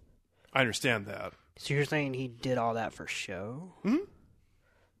 I understand that. So you're saying he did all that for show? Mhm.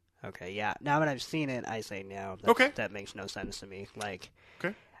 Okay, yeah. Now that I've seen it, I say no. Okay. That makes no sense to me. Like,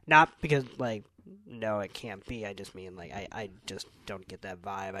 Okay. not because, like, no, it can't be. I just mean, like, I just don't get that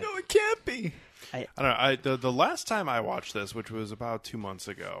vibe. no, it can't be. I don't know. The last time I watched this, which was about 2 months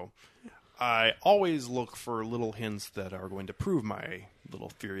ago, I always look for little hints that are going to prove my little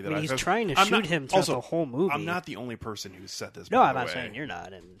theory that I mean, I he's have. trying to I'm shoot not- him throughout also, the whole movie. I'm not the only person who said this. No, by I'm the not way. saying you're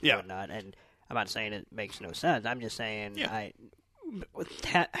not, and Yeah. whatnot, and I'm not saying it makes no sense. I'm just saying Yeah.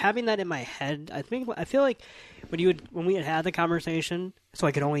 having that in my head. I feel like when we had the conversation, so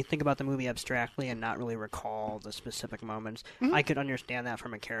I could only think about the movie abstractly and not really recall the specific moments. I could understand that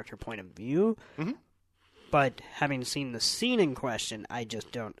from a character point of view. But having seen the scene in question, I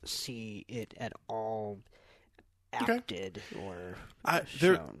just don't see it at all acted or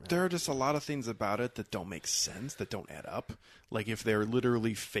there shown. are just a lot of things about it that don't make sense, that don't add up. Like if they're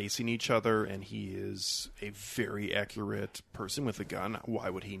literally facing each other and he is a very accurate person with a gun, why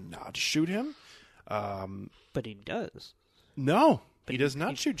would he not shoot him? But he does. No, he does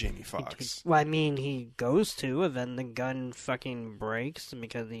not shoot Jamie Foxx. Well, I mean, he goes to, and then the gun fucking breaks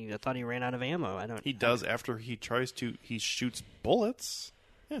because I thought he ran out of ammo. He does after he shoots bullets.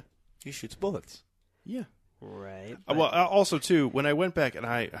 Yeah. He shoots bullets. Yeah. Right. Well, also too, when I went back and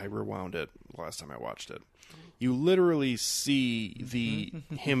I rewound it last time I watched it, you literally see the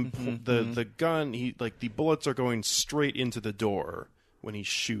gun. The bullets are going straight into the door when he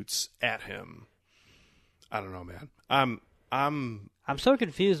shoots at him. I don't know, man. I'm so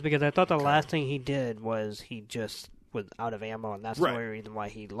confused because I thought the last thing he did was he just was out of ammo, and that's the only reason why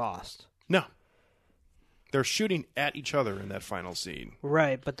he lost. No. They're shooting at each other in that final scene.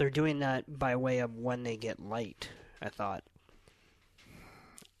 Right, but they're doing that by way of when they get light, I thought.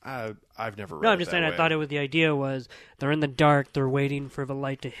 I've never read No, I'm just saying I thought the idea was they're in the dark, they're waiting for the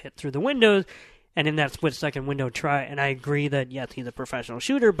light to hit through the windows, and in that split-second window try, and I agree that, yes, he's a professional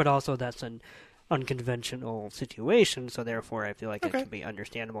shooter, but also that's an unconventional situation, so therefore I feel like it could be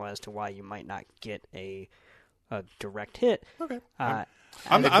understandable as to why you might not get a direct hit. Okay.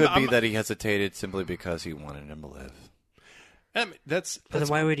 It could be that he hesitated simply because he wanted him to live. But then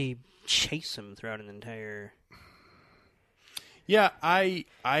why would he chase him throughout an entire... Yeah, I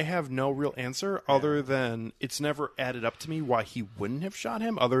have no real answer other than it's never added up to me why he wouldn't have shot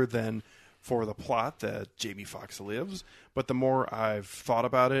him other than for the plot that Jamie Foxx lives. But the more I've thought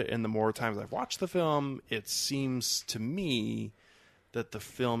about it and the more times I've watched the film, it seems to me that the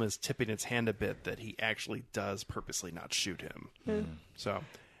film is tipping its hand a bit that he actually does purposely not shoot him. So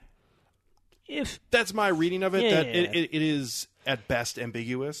if that's my reading of it, it is at best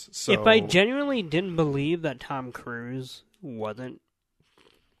ambiguous. So if I genuinely didn't believe that Tom Cruise wasn't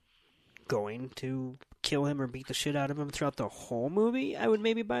going to kill him or beat the shit out of him throughout the whole movie, I would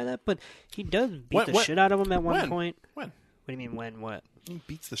maybe buy that. But he does beat the shit out of him at one point. When? What do you mean, when? What? He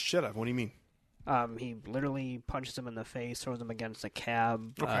beats the shit out of him. What do you mean? He literally punches him in the face, throws him against a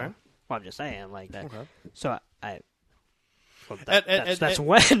cab. Okay. Well, I'm just saying, like that. Okay. So that's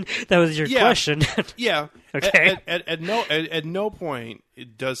when that was your question. Yeah. Okay. At no point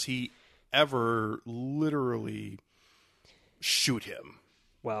does he ever literally shoot him.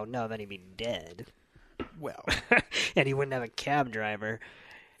 Well, no, then he'd be dead. Well, and he wouldn't have a cab driver.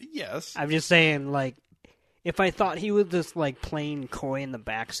 Yes. I'm just saying, like, if I thought he was just like playing coy in the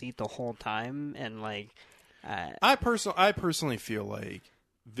backseat the whole time, and like, I personally feel like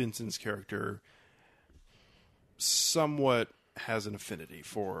Vincent's character somewhat has an affinity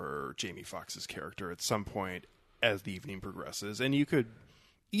for Jamie Foxx's character at some point as the evening progresses, and you could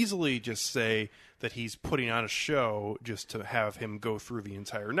easily just say that he's putting on a show just to have him go through the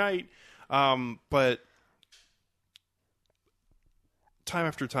entire night, but time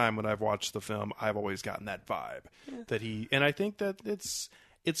after time when I've watched the film, I've always gotten that vibe that and I think that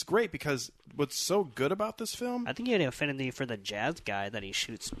it's great because what's so good about this film, I think he had an affinity for the jazz guy that he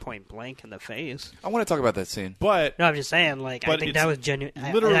shoots point blank in the face. I want to talk about that scene. But no, I'm just saying, like, I think that was genuine.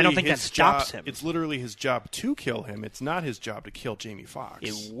 Literally, I don't think that stops him. It's literally his job to kill him. It's not his job to kill Jamie Foxx.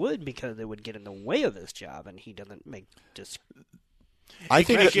 It would, because it would get in the way of his job, and he doesn't make just. I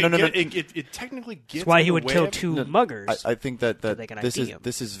think it technically gets. That's why he would kill two muggers. I think that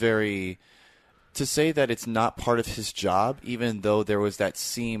this is very. To say that it's not part of his job, even though there was that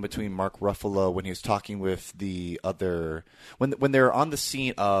scene between Mark Ruffalo when he was talking with the other, when they were on the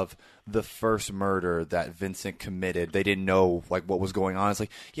scene of the first murder that Vincent committed, they didn't know like what was going on. It's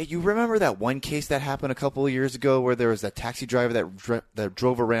like, yeah, you remember that one case that happened a couple of years ago where there was that taxi driver that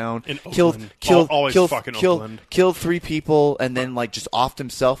drove around, killed 3 people, and then like just offed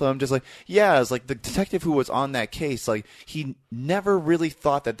himself. And I'm just like, yeah, it's like the detective who was on that case, like he never really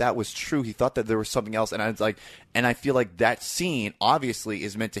thought that was true. He thought that there was something else, and I was like, and I feel like that scene obviously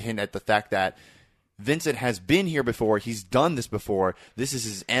is meant to hint at the fact that Vincent has been here before. He's done this before. This is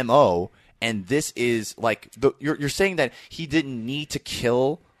his MO, and this is like you're saying that he didn't need to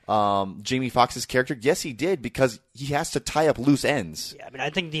kill Jamie Foxx's character. Yes, he did, because he has to tie up loose ends. Yeah, I mean,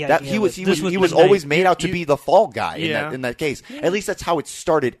 I think the idea he was always made out to be the fall guy in that case. Yeah. At least that's how it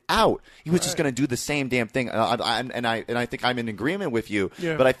started out. He was just going to do the same damn thing. And I think I'm in agreement with you.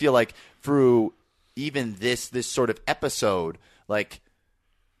 Yeah. But I feel like through even this sort of episode, like,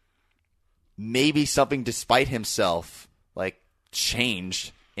 maybe something despite himself, like,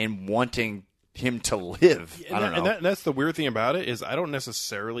 changed in wanting him to live. I don't know. And that's the weird thing about it, is I don't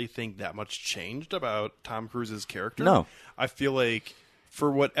necessarily think that much changed about Tom Cruise's character. No. I feel like for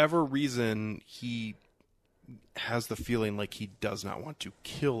whatever reason he has the feeling like he does not want to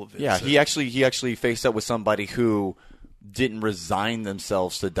kill Vincent. Yeah, he actually faced up with somebody who didn't resign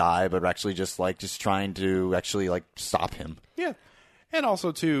themselves to die, but actually just trying to actually like stop him. Yeah. And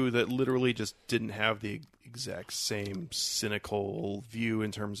also, too, that literally just didn't have the exact same cynical view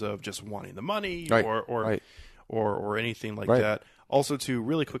in terms of just wanting the money or anything like that. Also, too,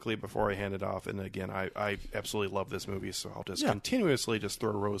 really quickly before I hand it off, and again, I absolutely love this movie, so I'll just continuously just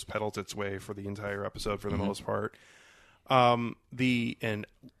throw rose petals its way for the entire episode for the most part. And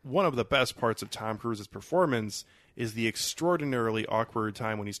one of the best parts of Tom Cruise's performance is the extraordinarily awkward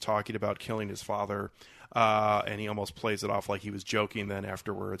time when he's talking about killing his father. And he almost plays it off like he was joking then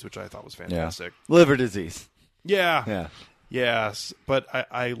afterwards, which I thought was fantastic. Yeah. Liver disease. Yeah. Yes. But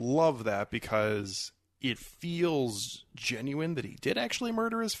I love that because it feels genuine that he did actually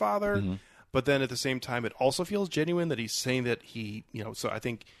murder his father. Mm-hmm. But then at the same time, it also feels genuine that he's saying that he, so I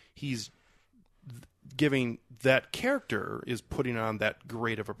think he's giving that character is putting on that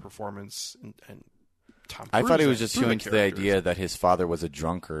great of a performance. And Tom Cruise, I thought he was just hewing to the idea that his father was a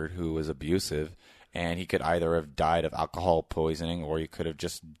drunkard who was abusive. And he could either have died of alcohol poisoning or he could have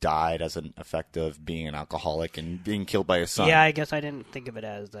just died as an effect of being an alcoholic and being killed by his son. Yeah, I guess I didn't think of it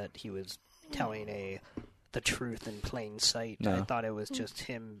as that he was telling the truth in plain sight. No. I thought it was just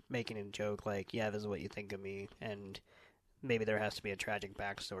him making a joke like, yeah, this is what you think of me. And maybe there has to be a tragic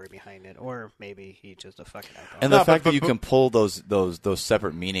backstory behind it. Or maybe he's just a fucking alcoholic. And the fact that you can pull those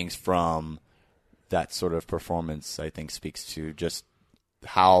separate meanings from that sort of performance, I think, speaks to just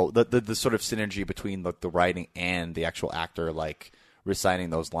how the sort of synergy between the writing and the actual actor like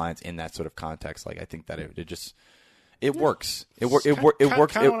reciting those lines in that sort of context. Like I think that it works. It works.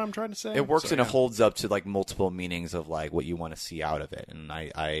 Kind of what I'm trying to say. It works and it holds up to like multiple meanings of like what you want to see out of it. And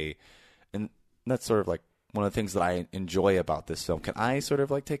and that's sort of like one of the things that I enjoy about this film. Can I sort of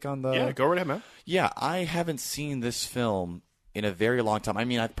like take on the? Yeah, go right ahead, man. Yeah, I haven't seen this film in a very long time. I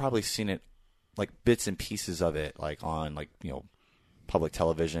mean, I've probably seen it like bits and pieces of it, like on like public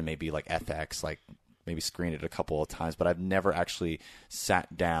television, maybe like FX, like maybe screened it a couple of times, but I've never actually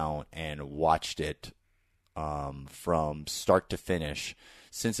sat down and watched it from start to finish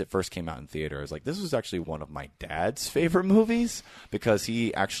since it first came out in theaters. Like this was actually one of my dad's favorite movies because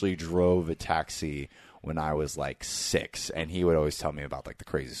he actually drove a taxi when I was like 6, and he would always tell me about like the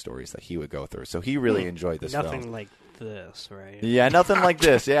crazy stories that he would go through. So he really enjoyed this film. Nothing like this, right? Yeah, nothing like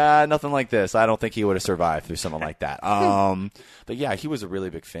this. Yeah, nothing like this. I don't think he would have survived through something like that. But yeah, he was a really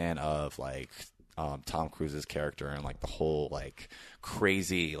big fan of like Tom Cruise's character and like the whole like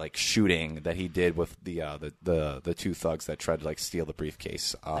crazy like shooting that he did with the two thugs that tried to like steal the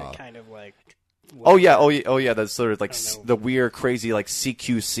briefcase. That kind of like. Oh yeah. That's sort of like the weird, crazy like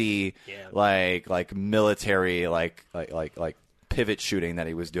CQC, like military, like pivot shooting that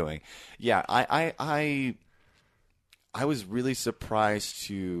he was doing. Yeah, I was really surprised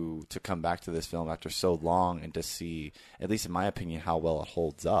to come back to this film after so long and to see, at least in my opinion, how well it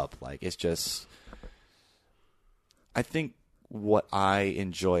holds up. Like it's just, I think what I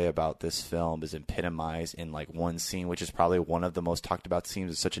enjoy about this film is epitomized in like one scene, which is probably one of the most talked about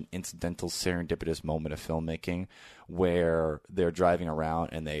scenes. It's such an incidental, serendipitous moment of filmmaking where they're driving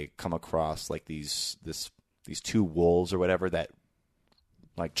around and they come across like these two wolves or whatever that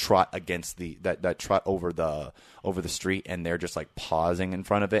like trot against that trot over the street, and they're just like pausing in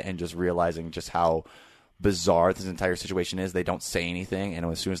front of it and just realizing just how bizarre this entire situation is. They don't say anything, and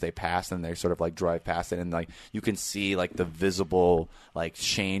as soon as they pass, then they sort of like drive past it, and like you can see like the visible like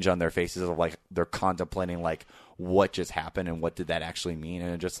change on their faces of like they're contemplating like what just happened and what did that actually mean.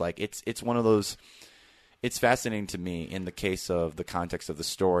 And just like it's one of those, it's fascinating to me in the case of the context of the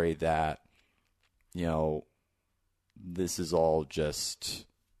story that this is all just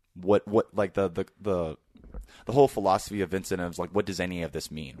what like the whole philosophy of Vincent is like, what does any of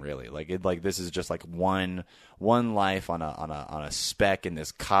this mean really? Like this is just like one life on a speck in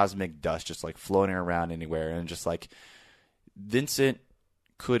this cosmic dust, just like floating around anywhere. And just like Vincent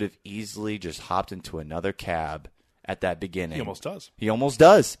could have easily just hopped into another cab at that beginning. He almost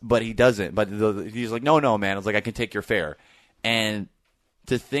does, but he doesn't. But he's like, no, man. It's like, I can take your fare. And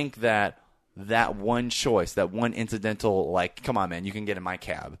to think that one choice, that one incidental, like, come on, man, you can get in my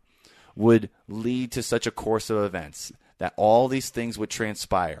cab, would lead to such a course of events that all these things would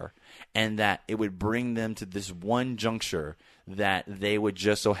transpire and that it would bring them to this one juncture that they would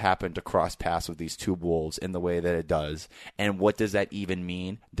just so happen to cross paths with these two wolves in the way that it does. And what does that even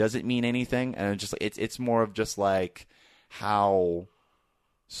mean? Does it mean anything? And it's just it's more of just like how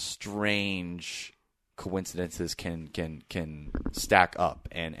strange coincidences can stack up,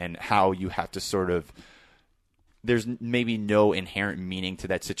 and how you have to sort of, there's maybe no inherent meaning to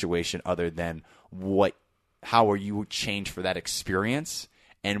that situation other than what how are you changed for that experience,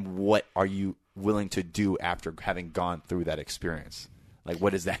 and what are you willing to do after having gone through that experience? Like,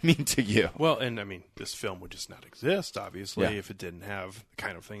 what does that mean to you? Well, and I mean, this film would just not exist, obviously, Yeah. if it didn't have the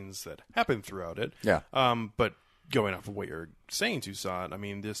kind of things that happen throughout it. Yeah. But going off of what you're saying, Toussaint, I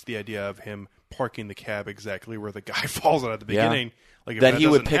mean, the idea of him parking the cab exactly where the guy falls out at the beginning, like if that he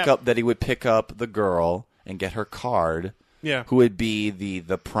would doesn't pick hap- up, that he would pick up the girl and get her card. Yeah. Who would be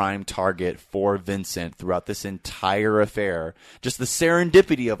the prime target for Vincent throughout this entire affair. Just the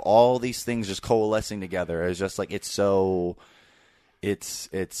serendipity of all these things just coalescing together is just like, it's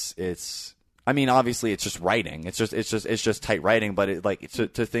I mean, obviously it's just writing. It's just tight writing, but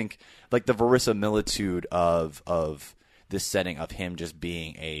to think like the verisimilitude of this setting of him just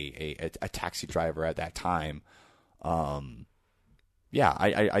being a taxi driver at that time. Yeah,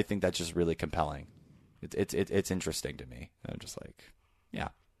 I think that's just really compelling. It's interesting to me. I'm just like, yeah,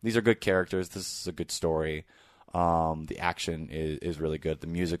 these are good characters. This is a good story. The action is really good. The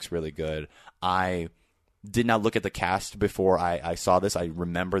music's really good. I did not look at the cast before I saw this. I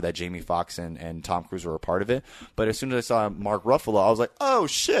remember that Jamie Foxx and Tom Cruise were a part of it. But as soon as I saw Mark Ruffalo, I was like, oh,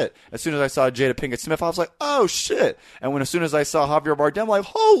 shit. As soon as I saw Jada Pinkett Smith, I was like, oh, shit. And as soon as I saw Javier Bardem, I'm like,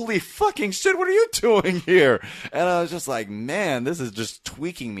 holy fucking shit, what are you doing here? And I was just like, man, this is just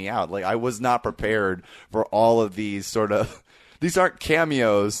tweaking me out. Like, I was not prepared for all of these sort of – these aren't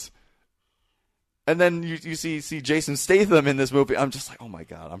cameos. And then you see Jason Statham in this movie. I'm just like, oh my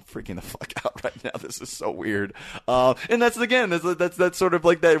god, I'm freaking the fuck out right now. This is so weird. And that's sort of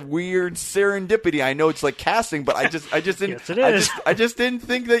like that weird serendipity. I know it's like casting, but I just didn't. Yes, it is. I just didn't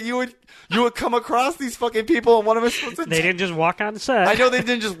think that you would come across these fucking people and one of us. They didn't just walk on set. I know they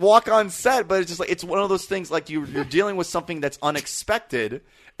didn't just walk on set, but it's just like it's one of those things like you're dealing with something that's unexpected.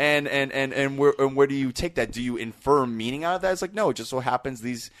 And where do you take that? Do you infer meaning out of that? It's like no, it just so happens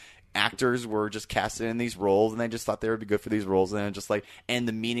these actors were just casted in these roles and they just thought they would be good for these roles, and just like, and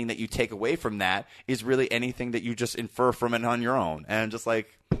the meaning that you take away from that is really anything that you just infer from it on your own, and just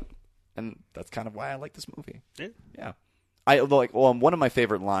like, and that's kind of why I like this movie. Yeah. I like, well, one of my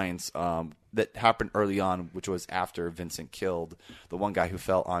favorite lines that happened early on, which was after Vincent killed the one guy who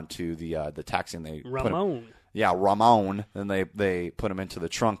fell onto the taxi, and they Ramon. Ramon, and they put him into the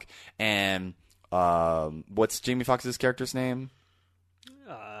trunk. And what's Jamie Foxx's character's name?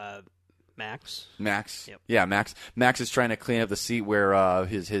 Max. Yep. Yeah, Max. Max is trying to clean up the seat where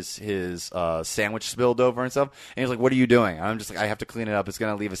his sandwich spilled over and stuff. And he's like, "What are you doing?" And I'm just like, "I have to clean it up. It's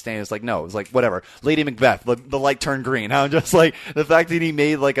gonna leave a stain." It's like, no. It's like, whatever. Lady Macbeth. The light turned green. I'm just like, the fact that he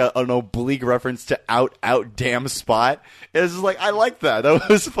made like an oblique reference to out damn spot is just like, I like that. That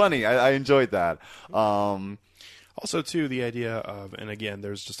was funny. I enjoyed that. Also, too, the idea of, and again,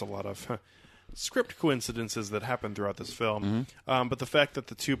 there's just a lot of script coincidences that happen throughout this film, but the fact that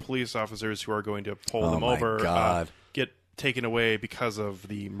the two police officers who are going to pull them over get taken away because of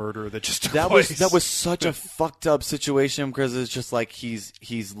the murder that just took place. That was such a fucked up situation, because it's just like he's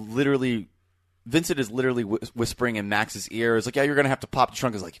literally, Vincent is literally whispering in Max's ear. It's like, yeah, you're going to have to pop the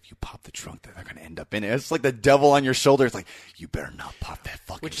trunk. It's like, if you pop the trunk, then they're going to end up in it. It's like the devil on your shoulder. It's like, you better not pop that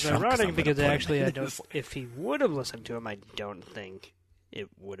fucking Which is trunk. ironic because actually, I don't. If he would have listened to him, I don't think it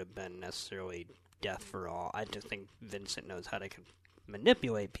would have been necessarily death for all. I just think Vincent knows how to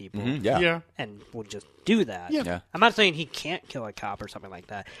manipulate people. Yeah. And will just do that. Yeah. I'm not saying he can't kill a cop or something like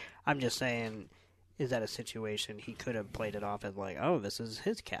that. I'm just saying, is that a situation he could have played it off as like, oh, this is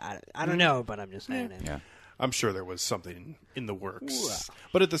his cat? I don't know, but I'm just saying it. Yeah. I'm sure there was something in the works. Ooh.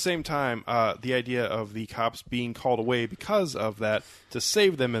 But at the same time, the idea of the cops being called away because of that to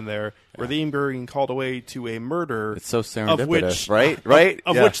save them in there, or them being called away to a murder. It's so of serendipitous, which, right?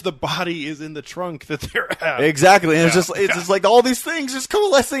 Of Yeah. which the body is in the trunk that they're at. Exactly, and it's just like all these things just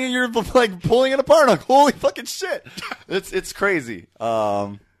coalescing, and you're like pulling it apart. Like, holy fucking shit! It's crazy. I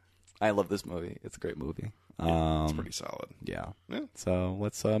love this movie. It's a great movie. It's pretty solid. Yeah. Yeah. So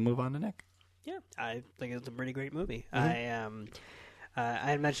let's move on to Nick. Yeah, I think it's a pretty great movie. I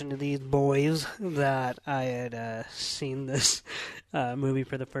had mentioned to these boys that I had seen this movie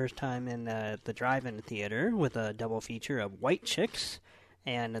for the first time in the drive-in theater with a double feature of White Chicks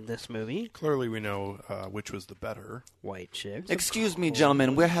and this movie. Clearly, we know which was the better. White Chicks. Excuse me,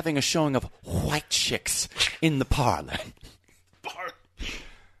 gentlemen. We're having a showing of White Chicks in the parlor.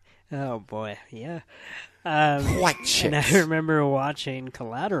 Oh boy, yeah. White Chicks. And I remember watching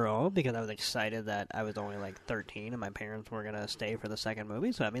Collateral because I was excited that I was only like 13 and my parents were going to stay for the second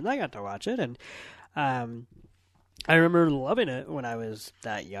movie. So, I mean, I got to watch it. And I remember loving it when I was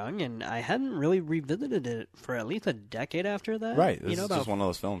that young. And I hadn't really revisited it for at least a decade after that. Right. This you know, is just one of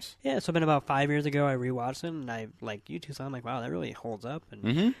those films. Yeah, so it's been about 5 years ago I rewatched it. And I, like you two, sound like, wow, that really holds up.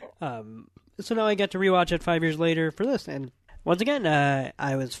 And so now I get to rewatch it 5 years later for this, and once again, I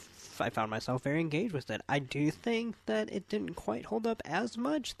found myself very engaged with it. I do think that it didn't quite hold up as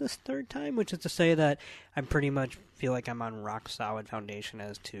much this third time, which is to say that I pretty much feel like I'm on rock solid foundation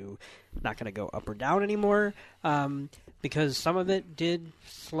as to not going to go up or down anymore, because some of it did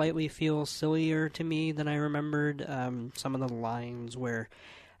slightly feel sillier to me than I remembered. Some of the lines where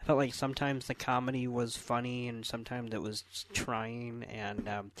I felt like sometimes the comedy was funny and sometimes it was trying, and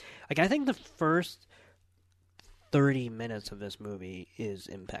I think the first 30 minutes of this movie is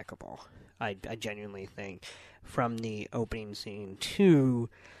impeccable. I genuinely think, from the opening scene to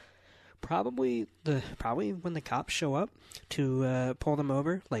probably when the cops show up to pull them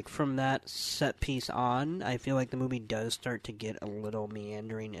over, like from that set piece on, I feel like the movie does start to get a little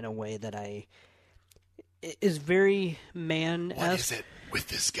meandering in a way that is very man-esque. What is it with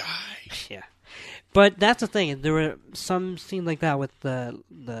this guy? Yeah, but that's the thing. There were some scenes like that with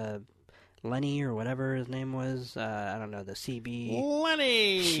the Lenny or whatever his name was. I don't know, the CB.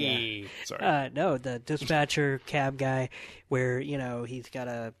 Lenny! Yeah. Sorry. No, the dispatcher cab guy where, he's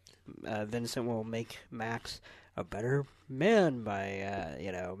got Vincent will make Max a better man by,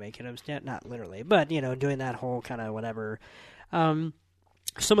 making him stand, not literally, but, doing that whole kind of whatever.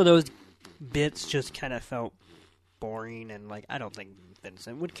 Some of those bits just kind of felt boring, and, I don't think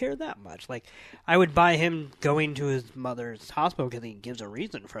Vincent would care that much. I would buy him going to his mother's hospital because he gives a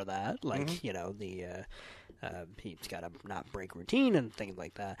reason for that. He's got to not break routine and things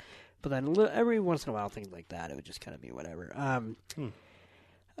like that. But then every once in a while, things like that, it would just kind of be whatever.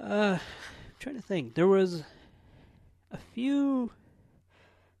 Trying to think. There was a few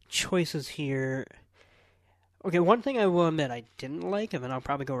choices here. Okay, one thing I will admit I didn't like, and then I'll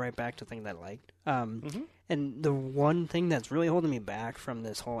probably go right back to things I liked. And the one thing that's really holding me back from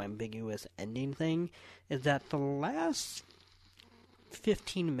this whole ambiguous ending thing is that the last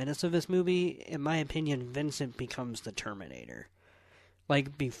 15 minutes of this movie, in my opinion, Vincent becomes the Terminator.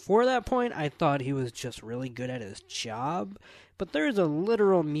 Before that point, I thought he was just really good at his job, but there's a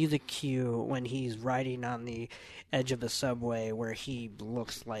literal music cue when he's riding on the edge of the subway where he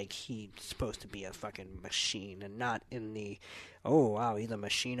looks like he's supposed to be a fucking machine and not in the, oh wow, he's a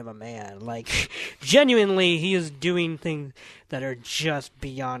machine of a man. Genuinely, he is doing things that are just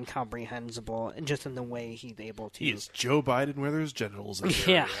beyond comprehensible, and just in the way he's able to. He is Joe Biden where there's genitals in the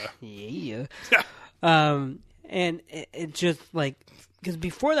yeah. area. Yeah. And it just, because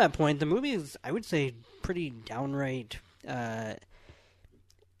before that point, the movie is, I would say, pretty downright, I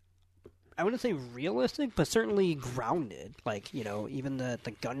wouldn't say realistic, but certainly grounded. Even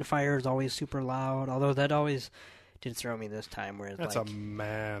the gunfire is always super loud, although that always did throw me this time. Where that's a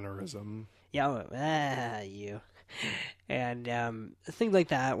mannerism. Yeah, you. And things like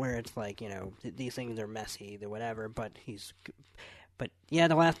that, where it's these things are messy, they're whatever, but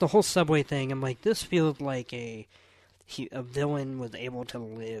the whole subway thing, I'm like, this feels like a villain was able to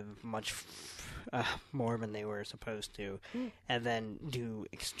live much more than they were supposed to, and then do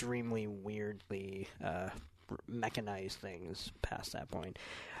extremely weirdly mechanized things past that point.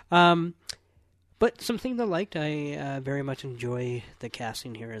 But some things I liked, I very much enjoy the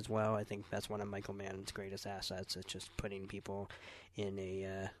casting here as well. I think that's one of Michael Mann's greatest assets. It's just putting people in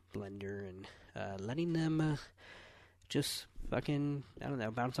a blender and letting them just fucking, I don't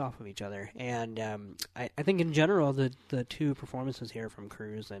know, bounce off of each other. And I think in general, the two performances here from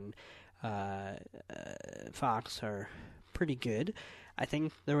Cruise and Fox are pretty good. I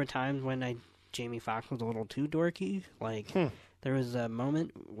think there were times when Jamie Foxx was a little too dorky. There was a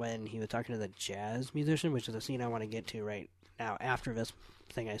moment when he was talking to the jazz musician, which is a scene I want to get to right now after this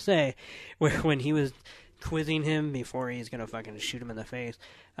thing I say, where when he was quizzing him before he's going to fucking shoot him in the face,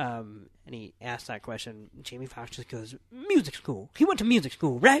 and he asked that question, Jamie Foxx just goes, music school. He went to music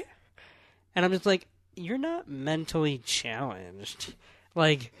school, right? And I'm just like, you're not mentally challenged.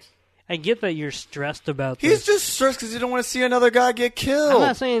 I get that you're stressed about this. He's just stressed because you don't want to see another guy get killed. I'm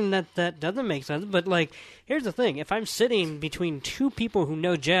not saying that doesn't make sense, but here's the thing. If I'm sitting between two people who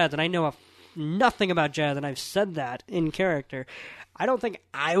know jazz and I know nothing about jazz, and I've said that in character, I don't think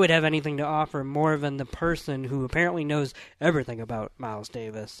I would have anything to offer more than the person who apparently knows everything about Miles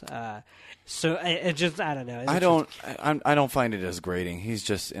Davis. So it just, I don't know. I don't find it as grating. He's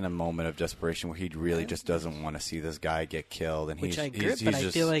just in a moment of desperation where he really just doesn't want to see this guy get killed, and I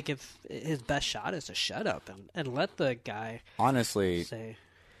feel like if his best shot is to shut up and let the guy honestly say.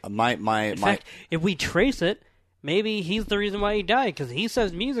 In fact, if we trace it, maybe he's the reason why he died, because he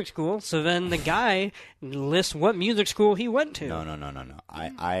says music school, so then the guy lists what music school he went to. No.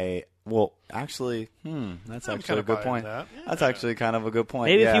 Well, actually, that's I'm actually kinda a good buying point. that. That's Yeah. actually kind of a good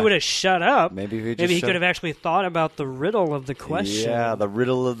point. Maybe yeah. if he would have shut up, Maybe if he just maybe he shut could have actually thought about the riddle of the question. Yeah, the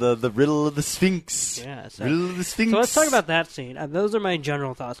riddle of the riddle of the Sphinx. Yeah, so- riddle of the Sphinx. So let's talk about that scene. Those are my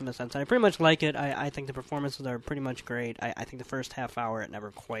general thoughts in the sense. I pretty much like it. I think the performances are pretty much great. I think the first half hour it never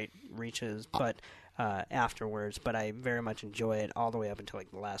quite reaches, but afterwards. But I very much enjoy it all the way up until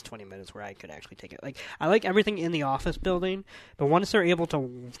like the last 20 minutes where I could actually take it. Like I like everything in the office building, but once they're able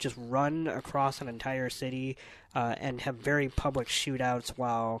to just run across an entire city and have very public shootouts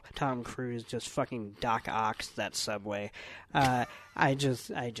while Tom Cruise just fucking Doc Ocks that subway, I just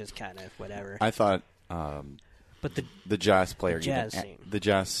kind of whatever. I thought. But The jazz player, jazz even, scene. the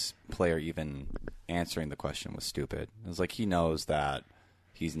jazz player, even answering the question was stupid. It was like he knows that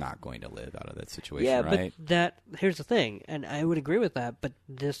he's not going to live out of that situation, yeah, right? but here's the thing, and I would agree with that. But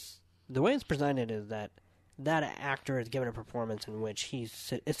the way it's presented is that actor is given a performance in which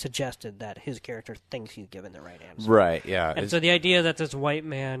it's suggested that his character thinks he's given the right answer. Right? Yeah. And so the idea that this white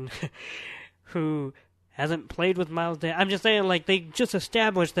man who hasn't played with Miles Davis, I'm just saying, like, they just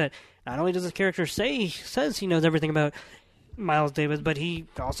established that not only does his character says he knows everything about Miles Davis, but he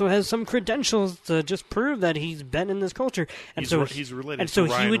also has some credentials to just prove that he's been in this culture. And He's related and to so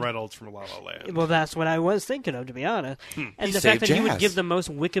he Ryan would, Reynolds from La La Land. Well, that's what I was thinking of, to be honest. And He the fact saved that he would jazz. give the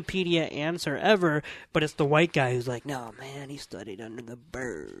most Wikipedia answer ever, but it's the white guy who's like, no, man, he studied under the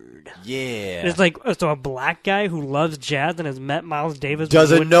bird. yeah. And it's like, so a black guy who loves jazz and has met Miles Davis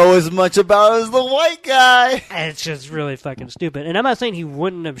doesn't wouldn't- know as much about it as the white guy. And it's just really fucking stupid. And I'm not saying he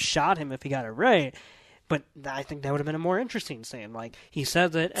wouldn't have shot him if he got it right, but I think that would have been a more interesting scene. Like, he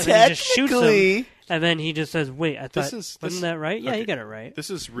says it, and then he just shoots Technically- him, and then he just says, wait, I thought, wasn't that right? Yeah, okay. he got it right. This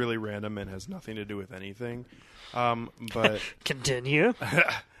is really random and has nothing to do with anything. But Continue.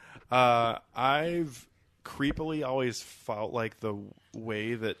 I've creepily always felt like the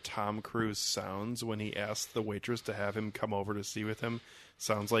way that Tom Cruise sounds when he asks the waitress to have him come over to see with him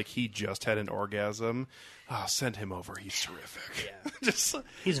sounds like he just had an orgasm. Oh, send him over. He's terrific. Just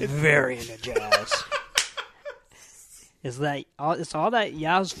He's very into jazz. It's all that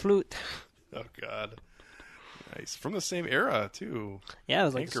jazz flute. oh god, nice from the same era too. Yeah, it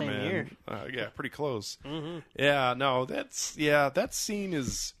was like the Anchorman. same year. Yeah, pretty close. Mm-hmm. Yeah, no, that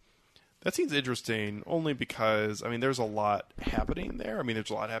scene's interesting only because I mean there's a lot happening there. I mean there's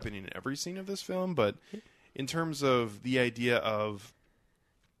a lot happening in every scene of this film, but in terms of the idea of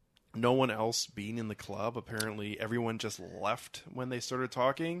no one else being in the club, apparently everyone just left when they started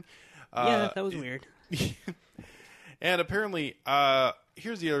talking. Yeah, that was weird. And apparently,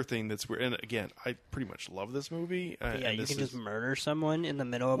 here's the other thing that's weird. And again, I pretty much love this movie. Yeah, and you this can is- just murder someone in the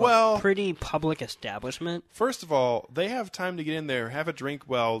middle of Well- a pretty public establishment. First of all, they have time to get in there, have a drink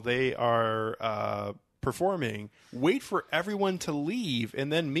while they are performing, wait for everyone to leave,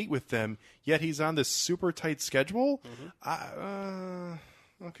 and then meet with them. Yet he's on this super tight schedule.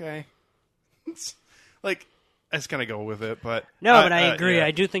 Okay, it's like I just kind of go with it. But No, but I agree. yeah.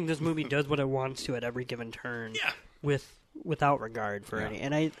 I do think this movie does what it wants to at every given turn. Yeah. Without regard for any.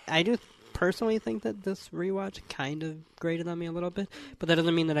 And I do personally think that this rewatch kind of grated on me a little bit, but that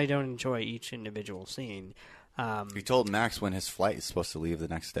doesn't mean that I don't enjoy each individual scene. He told Max when his flight is supposed to leave the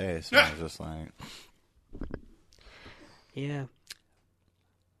next day, so I was just like... Yeah.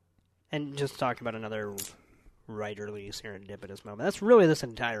 And just talk about another writerly serendipitous moment. That's really this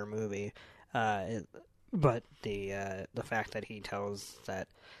entire movie. But the fact that he tells that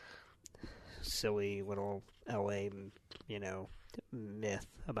silly little LA, myth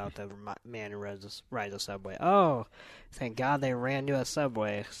about the man who rides a subway. Oh, thank God they ran to a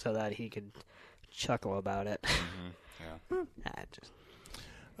subway so that he could chuckle about it. Yeah.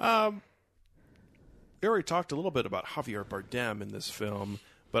 We already talked a little bit about Javier Bardem in this film,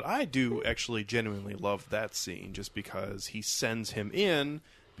 but I do actually genuinely love that scene just because he sends him in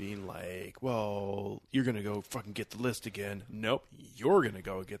being like, well, you're going to go fucking get the list again. Nope, you're going to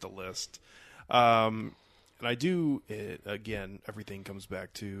go get the list. And I do, again, everything comes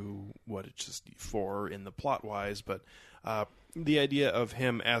back to what it's just for in the plot-wise, but the idea of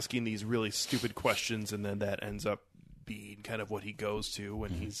him asking these really stupid questions and then that ends up being kind of what he goes to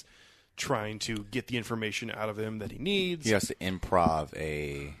when he's trying to get the information out of him that he needs. He has to improv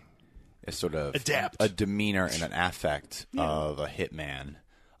a sort of Adapt. a demeanor and an affect of a hitman,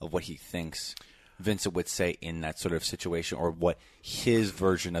 of what he thinks Vincent would say in that sort of situation, or what his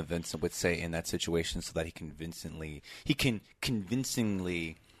version of Vincent would say in that situation, so that he can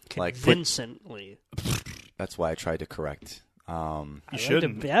convincingly like put, Convincingly. that's why I tried to correct. You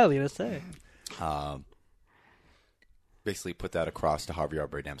shouldn't. Yeah, leave it say. basically put that across to Javier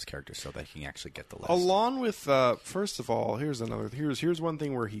Bardem's character so that he can actually get the list. Along with, first of all, here's one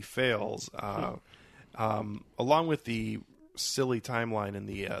thing where he fails. Along with the silly timeline in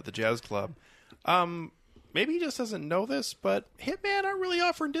the Jazz Club, maybe he just doesn't know this, but Hitman aren't really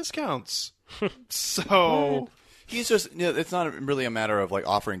offering discounts. So He's just, it's not really a matter of like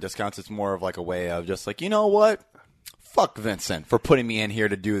offering discounts. It's more of like a way of just like, you know what? Fuck Vincent for putting me in here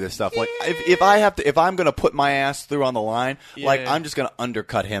to do this stuff. Like if I'm going to put my ass through on the line, like I'm just going to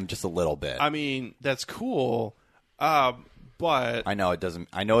undercut him just a little bit. I mean, that's cool. But I know it doesn't.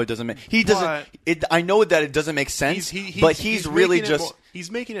 I know it doesn't make. He doesn't. I know that it doesn't make sense. But he's really just. He's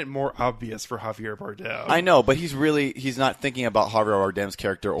making it more obvious for Javier Bardem. I know, but he's not thinking about Javier Bardem's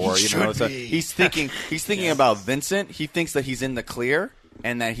character, or he's thinking about Vincent. He thinks that he's in the clear,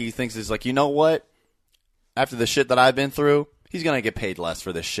 and that he thinks is like, you know what? After the shit that I've been through, he's gonna get paid less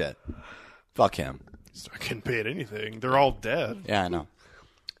for this shit. Fuck him. He's not getting paid anything. They're all dead. Yeah, I know.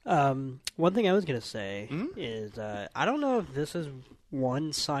 One thing I was gonna say is I don't know if this is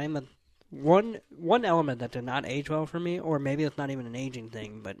one sign that one element that did not age well for me, or maybe it's not even an aging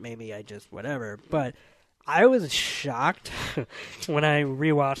thing, but maybe I just whatever. But I was shocked when I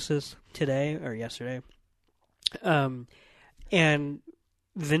rewatched this today or yesterday, and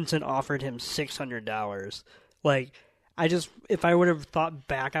Vincent offered him $600. Like, if I would have thought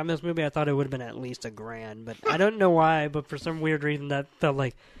back on this movie, I thought it would have been at least $1,000. But I don't know why, but for some weird reason that felt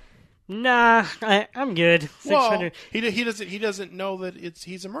like, nah, I'm good. 600. Well, he doesn't know that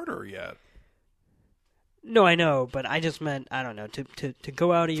he's a murderer yet. No, I know, but I just meant, I don't know, to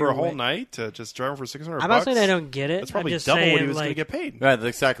go out of your way. For a whole way. night to just drive him for $600. I'm not saying I don't get it. That's probably I'm just double saying, what he was going to get paid. Right,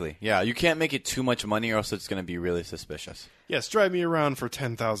 exactly. Yeah, you can't make it too much money, or else it's going to be really suspicious. Yes, drive me around for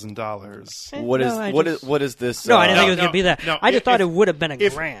 $10,000. What is this? No, I didn't think it was going to be that. No, I just thought it would have been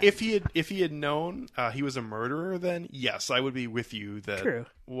 $1,000. If he had known he was a murderer, then yes, I would be with you. That True.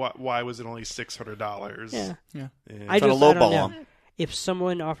 Why was it only $600? Yeah. I don't know. If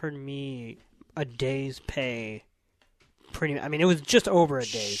someone offered me a day's pay. I mean, it was just over a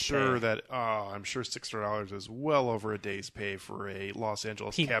day's pay. I'm sure $600 is well over a day's pay for a Los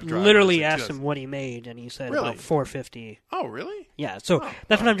Angeles cab driver. He literally asked him what he made, and he said about $450. Oh, really? Yeah. So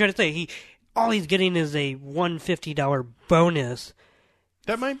that's what I'm trying to say. All he's getting is a $150 bonus.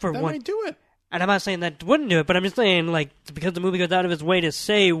 That might do it. And I'm not saying that wouldn't do it, but I'm just saying, like, because the movie goes out of its way to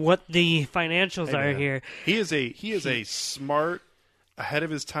say what the financials are here. He is a smart, ahead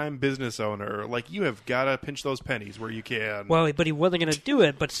of his time business owner. Like, you have got to pinch those pennies where you can. Well, but he wasn't going to do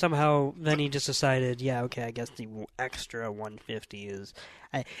it, but somehow then he just decided, yeah, okay, I guess the extra 150 is...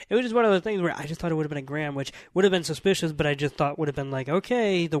 it was just one of those things where I just thought it would have been $1,000, which would have been suspicious, but I just thought would have been like,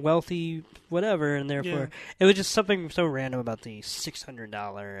 okay, the wealthy whatever, and therefore... It was just something so random about the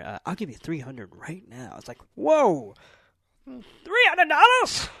 $600, I'll give you $300 right now. It's like, whoa!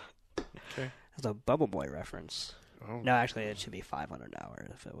 $300?! Okay. That's a Bubble Boy reference. Oh. No, actually, it should be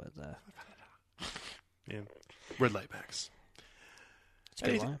 $500 if it was. Yeah, red light max.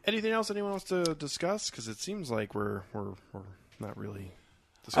 Anything else anyone wants to discuss? Because it seems like we're not really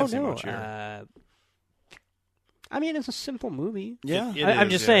discussing much here. I mean, it's a simple movie. Yeah, I'm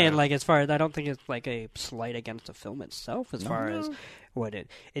just saying, like, as far as I don't think it's like a slight against the film itself. As far as what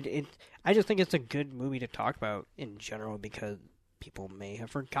it, I just think it's a good movie to talk about in general because people may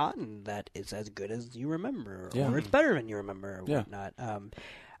have forgotten that it's as good as you remember, or it's better than you remember, or whatnot.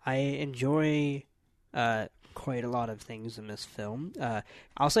 I enjoy quite a lot of things in this film.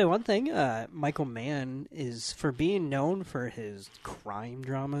 I'll say one thing: Michael Mann is, for being known for his crime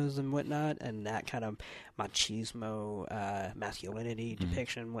dramas and whatnot, and that kind of machismo, masculinity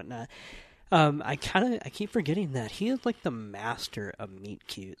depiction and whatnot. I keep forgetting that he is like the master of meet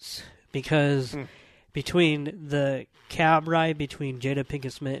cutes because. Between the cab ride between Jada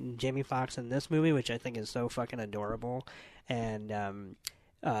Pinkett Smith and Jamie Foxx in this movie, which I think is so fucking adorable, and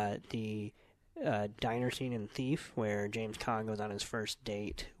the diner scene in Thief, where James Caan goes on his first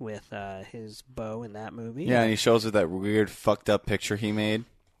date with his beau in that movie. Yeah, and he shows her that weird fucked up picture he made.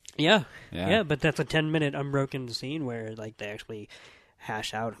 Yeah, but that's a 10-minute unbroken scene where like they actually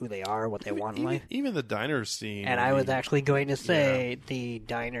hash out who they are, what they want in life. Even the diner scene. And I was actually going to say the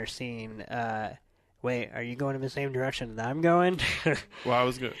diner scene... Wait, are you going in the same direction that I'm going? Well, I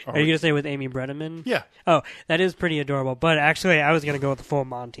was going. Are you going to say with Amy Brenneman? Yeah. Oh, that is pretty adorable. But actually, I was going to go with the full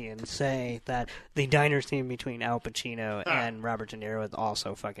Monty and say that the diner scene between Al Pacino and Robert De Niro is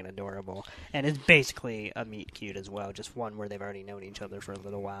also fucking adorable. And it's basically a meet cute as well, just one where they've already known each other for a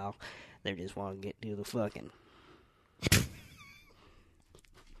little while. They just want to do the fucking.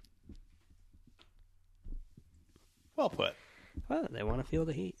 Well put. Well, they want to feel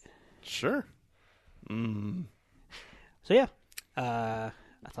the heat. Sure. So yeah, I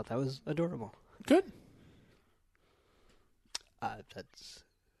thought that was adorable. Good.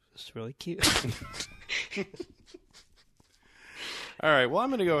 That's really cute. All right, well, I'm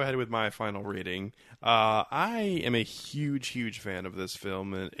going to go ahead with my final rating. I am a huge fan of this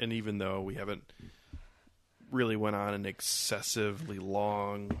film, and even though we haven't really went on an excessively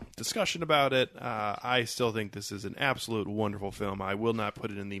long discussion about it, I still think this is an absolute wonderful film. I will not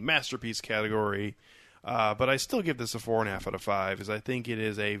put it in the masterpiece category, but I still give this a 4.5 out of 5, as I think it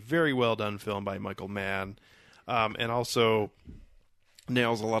is a very well done film by Michael Mann, and also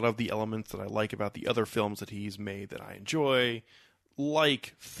nails a lot of the elements that I like about the other films that he's made that I enjoy,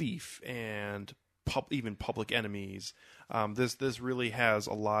 like Thief and even Public Enemies. This really has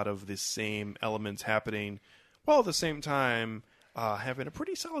a lot of the same elements happening, while at the same time having a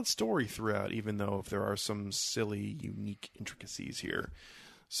pretty solid story throughout, even though if there are some silly, unique intricacies here.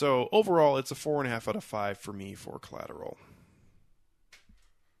 So overall, it's a 4.5 out of 5 for me for Collateral.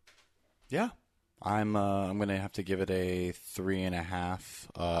 Yeah. I'm going to have to give it a 3.5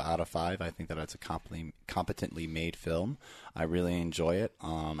 out of 5. I think that it's a competently made film. I really enjoy it.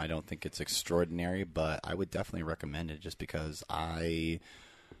 I don't think it's extraordinary, but I would definitely recommend it just because I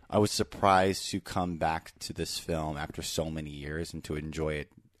was surprised to come back to this film after so many years and to enjoy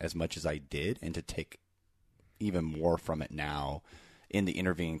it as much as I did and to take even more from it now in the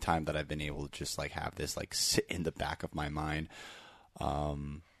intervening time that I've been able to just like have this like sit in the back of my mind.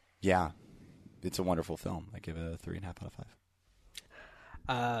 Yeah. It's a wonderful film. I give it a 3.5 out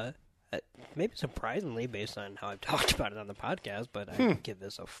of 5. Maybe surprisingly, based on how I've talked about it on the podcast, but I give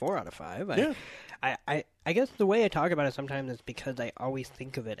this a 4 out of 5. Yeah. I guess the way I talk about it sometimes is because I always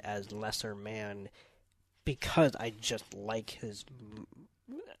think of it as Lesser Man, because I just like his.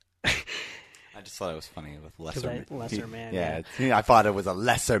 I just thought it was funny with Lesser Man. Yeah, I thought it was a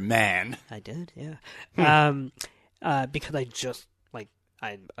lesser man. I did, yeah. Because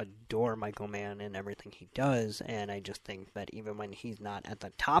I adore Michael Mann and everything he does, and I just think that even when he's not at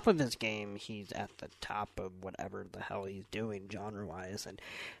the top of his game, he's at the top of whatever the hell he's doing genre-wise. And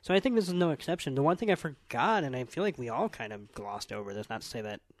so I think this is no exception. The one thing I forgot, and I feel like we all kind of glossed over this, not to say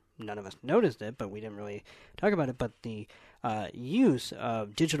that none of us noticed it, but we didn't really talk about it, but the use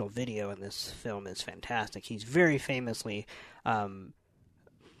of digital video in this film is fantastic. He's very famously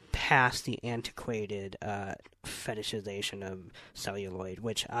past the antiquated fetishization of celluloid,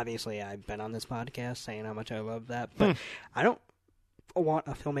 which obviously I've been on this podcast saying how much I love that, but I don't want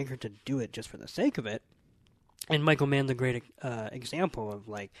a filmmaker to do it just for the sake of it. And Michael Mann's a great example of,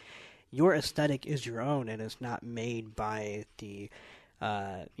 like, your aesthetic is your own, and it's not made by the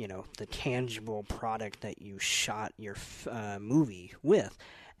the tangible product that you shot your movie with.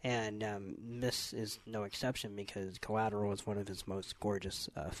 And this is no exception, because Collateral is one of his most gorgeous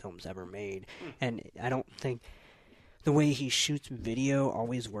films ever made. And I don't think the way he shoots video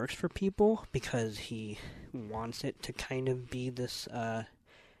always works for people, because he wants it to kind of be this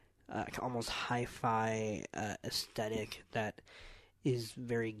almost hi-fi aesthetic that is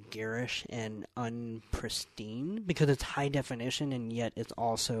very garish and unpristine, because it's high definition, and yet it's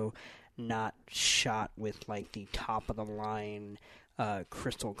also not shot with like the top-of-the-line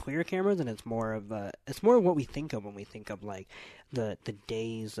crystal clear cameras, and it's more of what we think of when we think of like the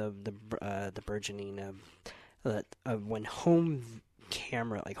days of the burgeoning of when home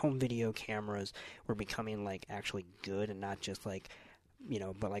video cameras were becoming like actually good, and not just like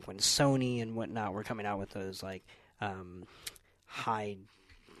but like when Sony and whatnot were coming out with those like high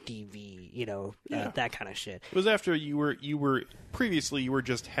DV, that kind of shit. It was after you were previously you were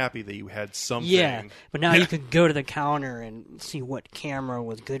just happy that you had something. Yeah, but now you could go to the counter and see what camera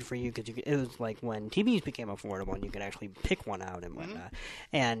was good for you, because it was like when TVs became affordable and you could actually pick one out and whatnot.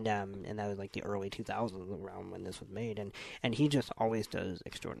 And that was like the early 2000s, around when this was made, and he just always does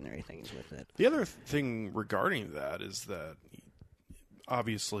extraordinary things with it. The other thing regarding that is that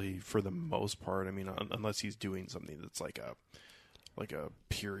obviously, for the most part, I mean, unless he's doing something that's like a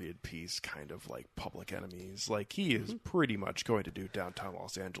period piece, kind of like Public Enemies, like he is pretty much going to do downtown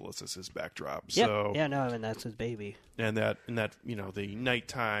Los Angeles as his backdrop. Yeah, So and that's his baby. And that the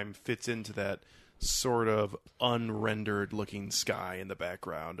nighttime fits into that sort of unrendered looking sky in the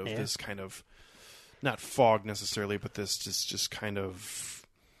background of this kind of, not fog necessarily, but this just kind of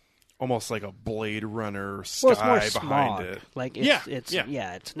almost like a Blade Runner sky it's more behind smog. it. Like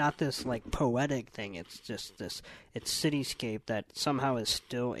it's not this like poetic thing. It's just it's cityscape that somehow is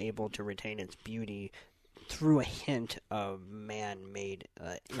still able to retain its beauty through a hint of man-made.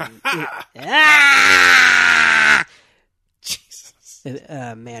 Jesus.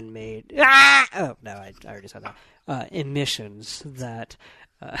 Man-made. Oh no, I already said that. Emissions that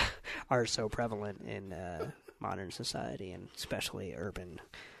are so prevalent in modern society and especially urban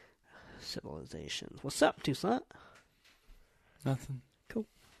civilizations. What's up, Toussaint? Nothing. Cool.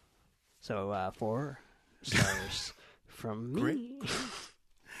 So 4 stars from me.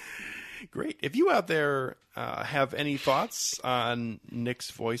 Great. If you out there have any thoughts on Nick's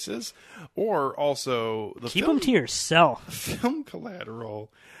voices, or also the Keep film, them to yourself. film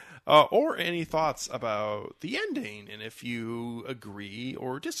Collateral, or any thoughts about the ending, and if you agree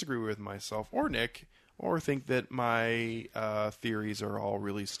or disagree with myself or Nick, or think that my theories are all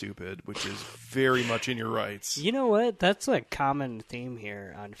really stupid, which is very much in your rights. You know what? That's a common theme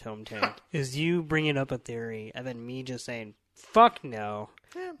here on Film Tank, is you bringing up a theory and then me just saying, fuck no.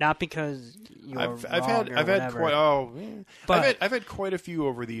 Yeah. Not because you're I've wrong or had whatever. quite I've had quite a few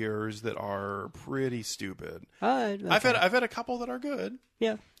over the years that are pretty stupid. Okay. I've had a couple that are good,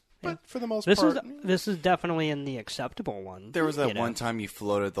 Yeah. but for the most This part, is definitely in the acceptable one. There was that you know. one time you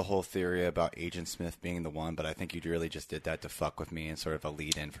floated the whole theory about Agent Smith being the one, but I think you really just did that to fuck with me and sort of a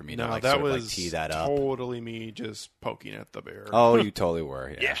lead-in for me to no, like that sort of was like tee that up. totally me just poking at the bear. Oh, you totally were.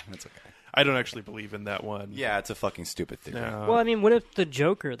 Yeah, Yeah. that's okay. I don't actually believe in that one. Yeah, it's a fucking stupid theory. No. Well, I mean, what if the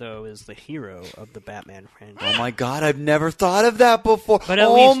Joker, though, is the hero of the Batman franchise? Oh my god, I've never thought of that before. But at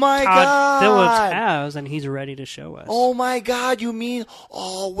oh least my Todd god. Phillips has, and he's ready to show us. Oh my god, you mean,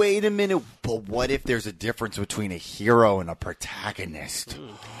 oh, wait a minute. But what if there's a difference between a hero and a protagonist?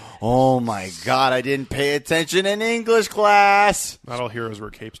 Oh my god, I didn't pay attention in English class. Not all heroes wear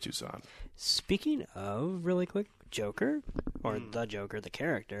capes, Tucson. Speaking of, really quick, Joker, or the Joker, the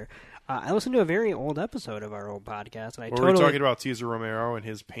character, I listened to a very old episode of our old podcast, and I Were we talking about Cesar Romero and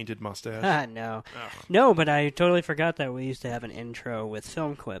his painted mustache? No. Ugh. No, but I totally forgot that we used to have an intro with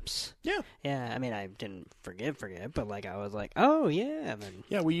film clips. Yeah. Yeah, I mean, I didn't forget, but like I was like, oh, yeah. And then,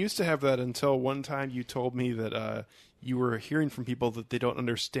 Yeah, we used to have that until one time you told me that you were hearing from people that they don't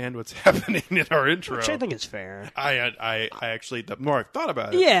understand what's happening in our intro. which I think is fair. I actually, the more I've thought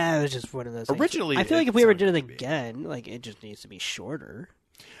about it, Yeah, it was just one of those things. Originally, I feel like it if we ever sounded did it creepy. again, like, it just needs to be shorter.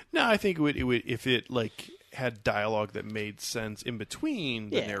 no, I think it would if it like had dialogue that made sense in between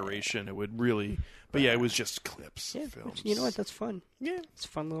the Yeah. narration, it would really. But yeah, it was just clips. Yeah, Of films. which, you know what? That's fun. Yeah, It's a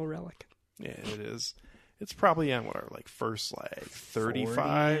fun little relic. yeah, it is. It's probably on what our like first like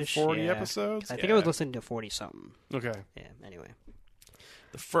 35, 40 yeah. episodes. I think I was listening to 40-something. Okay. Yeah, anyway.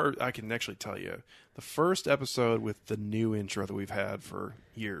 The first, I can actually tell you, the first episode with the new intro that we've had for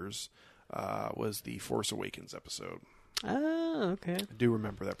years was the Force Awakens episode. Oh, okay. I do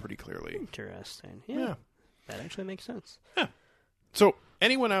remember that pretty clearly. Interesting. Yeah. Yeah. That actually makes sense. So,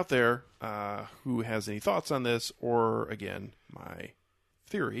 anyone out there who has any thoughts on this, or again, my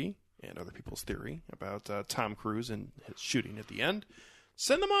theory and other people's theory about Tom Cruise and his shooting at the end,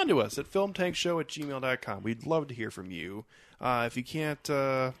 send them on to us at filmtankshow@gmail.com. We'd love to hear from you. If you can't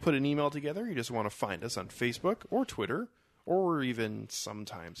put an email together, you just want to find us on Facebook or Twitter, or even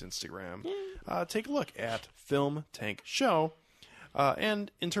sometimes Instagram. Take a look at Film Tank Show. And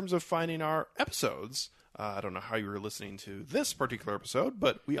in terms of finding our episodes, I don't know how you were listening to this particular episode,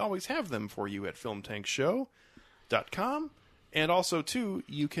 but we always have them for you at filmtankshow.com. And also, too,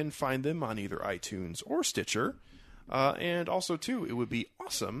 you can find them on either iTunes or Stitcher. And also, too, it would be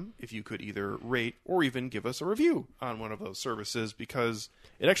awesome if you could either rate or even give us a review on one of those services, because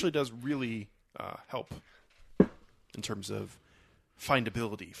it actually does really help in terms of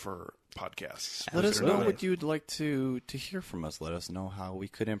findability for podcasts. Let us know Absolutely. what you'd like to hear from us. Let us know how we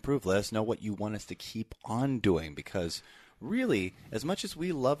could improve. Let us know what you want us to keep on doing, because really, as much as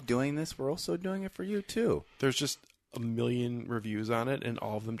we love doing this, we're also doing it for you, too. There's just a million reviews on it, and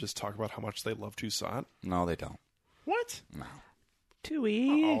all of them just talk about how much they love Toussaint. No, they don't. What? No.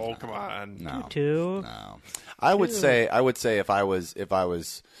 Tui. Oh, come on. No. Two. No. I would say if I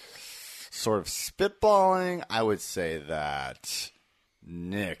was sort of spitballing, I would say that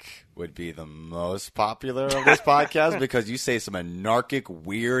Nick would be the most popular of this podcast, because you say some anarchic,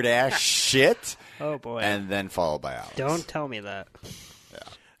 weird ass shit, Oh, boy. and then followed by Alex. Don't tell me that.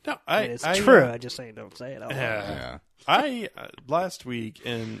 No, It's true. I just say don't say it out loud. Yeah. I last week,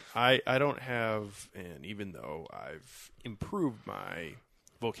 and I don't have, and even though I've improved my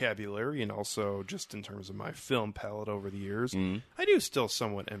vocabulary and also just in terms of my film palette over the years, I do still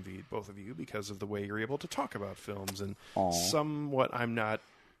somewhat envy both of you because of the way you're able to talk about films, and somewhat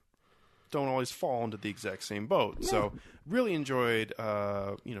don't always fall into the exact same boat. So really enjoyed,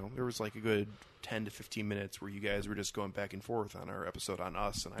 there was like a good 10 to 15 minutes where you guys were just going back and forth on our episode on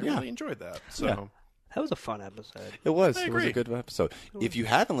us, and I really enjoyed that. So. Yeah. That was a fun episode. It was. I It was a agree. good episode. If you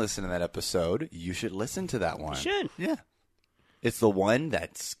haven't listened to that episode, you should listen to that one. You should. Yeah. It's the one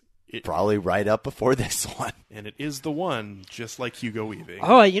that's probably right up before this one. And it is the one, just like Hugo Weaving.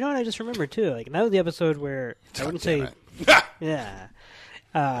 Oh, you know what I just remembered too? Like that was the episode where I wouldn't say, yeah.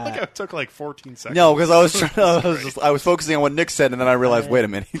 I think it took like 14 seconds. No, because I was focusing on what Nick said, and then I realized, wait a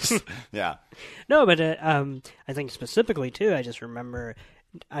minute. Yeah. No, but I think specifically too. I just remember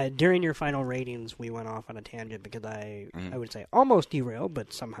during your final ratings, we went off on a tangent because I would say almost derailed,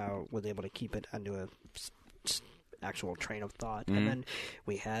 but somehow was able to keep it onto a actual train of thought, and then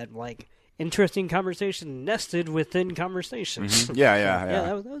we had like interesting conversation nested within conversation. Yeah.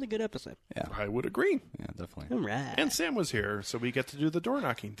 That was a good episode. Yeah. I would agree. Yeah, definitely. All right. And Sam was here, so we get to do the door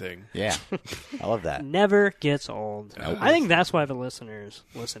knocking thing. Yeah. I love that. Never gets old. Nope. I think that's why the listeners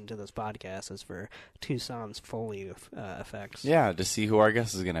listen to this podcast is for Tucson's Foley effects. Yeah, to see who our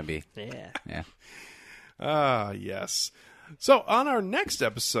guest is going to be. Yeah. Yeah. Yes. So on our next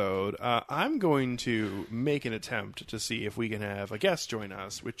episode, I'm going to make an attempt to see if we can have a guest join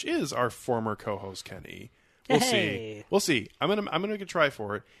us, which is our former co-host Kenny. We'll see. We'll see. I'm gonna make a try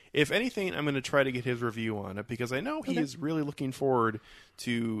for it. If anything, I'm gonna try to get his review on it because I know he is really looking forward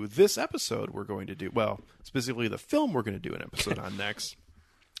to this episode we're going to do. Well, specifically the film we're going to do an episode on next,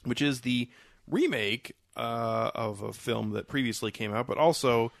 which is the remake of a film that previously came out, but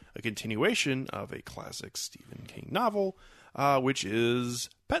also a continuation of a classic Stephen King novel, which is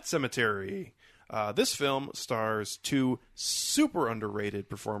Pet Sematary. This film stars two super underrated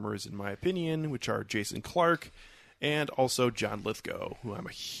performers, in my opinion, which are Jason Clarke and also John Lithgow, who I'm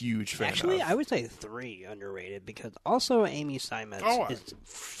a huge fan of. Actually, I would say 3 underrated because also Amy Simons is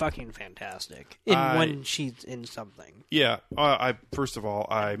fucking fantastic when she's in something. Yeah, first of all,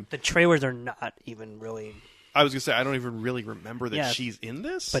 the trailers are not even really. I was going to say, I don't even really remember that she's in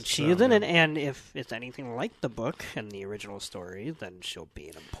this. But she is in it, and if it's anything like the book and the original story, then she'll be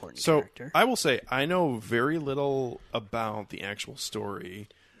an important character. I will say, I know very little about the actual story.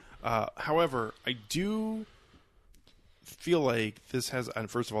 However, I do feel like this has, and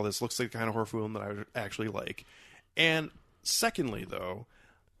first of all, this looks like the kind of horror film that I would actually like. And secondly, though,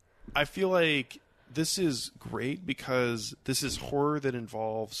 I feel like this is great because this is horror that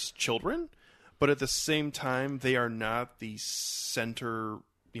involves children. But at the same time, they are not the center.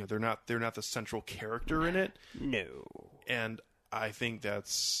 They're not the central character in it. No, and I think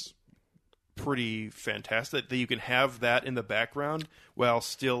that's pretty fantastic that you can have that in the background while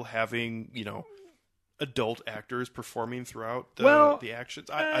still having adult actors performing throughout the actions.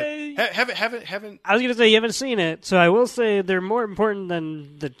 I haven't. I was going to say you haven't seen it, so I will say they're more important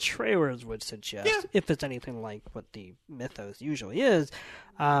than the trailers would suggest. Yeah. If it's anything like what the mythos usually is.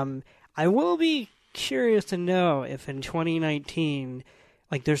 I will be curious to know if in 2019,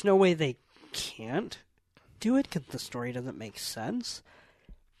 there's no way they can't do it because the story doesn't make sense,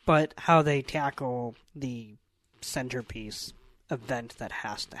 but how they tackle the centerpiece event that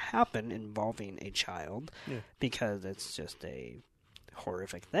has to happen involving a child, because it's just a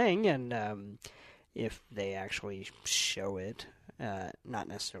horrific thing, and if they actually show it, not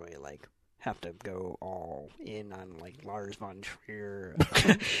necessarily have to go all in on Lars von Trier,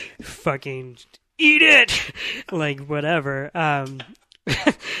 fucking eat it, whatever.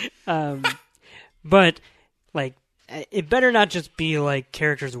 But it better not just be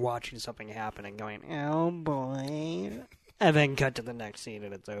characters watching something happen and going, "Oh boy," and then cut to the next scene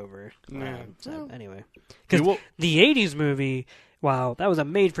and it's over. Anyway, because the '80s movie, wow, that was a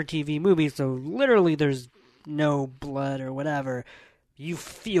made-for-TV movie, so literally there's no blood or whatever. You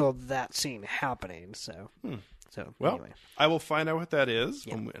feel that scene happening, so anyway. I will find out what that is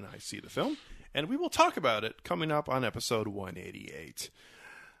when I see the film, and we will talk about it coming up on episode 188.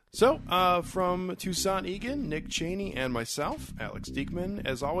 So, from Tucson Egan, Nick Cheney, and myself, Alex Diekman,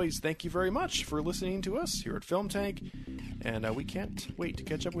 as always, thank you very much for listening to us here at Film Tank, and we can't wait to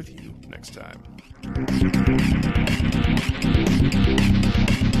catch up with you next time.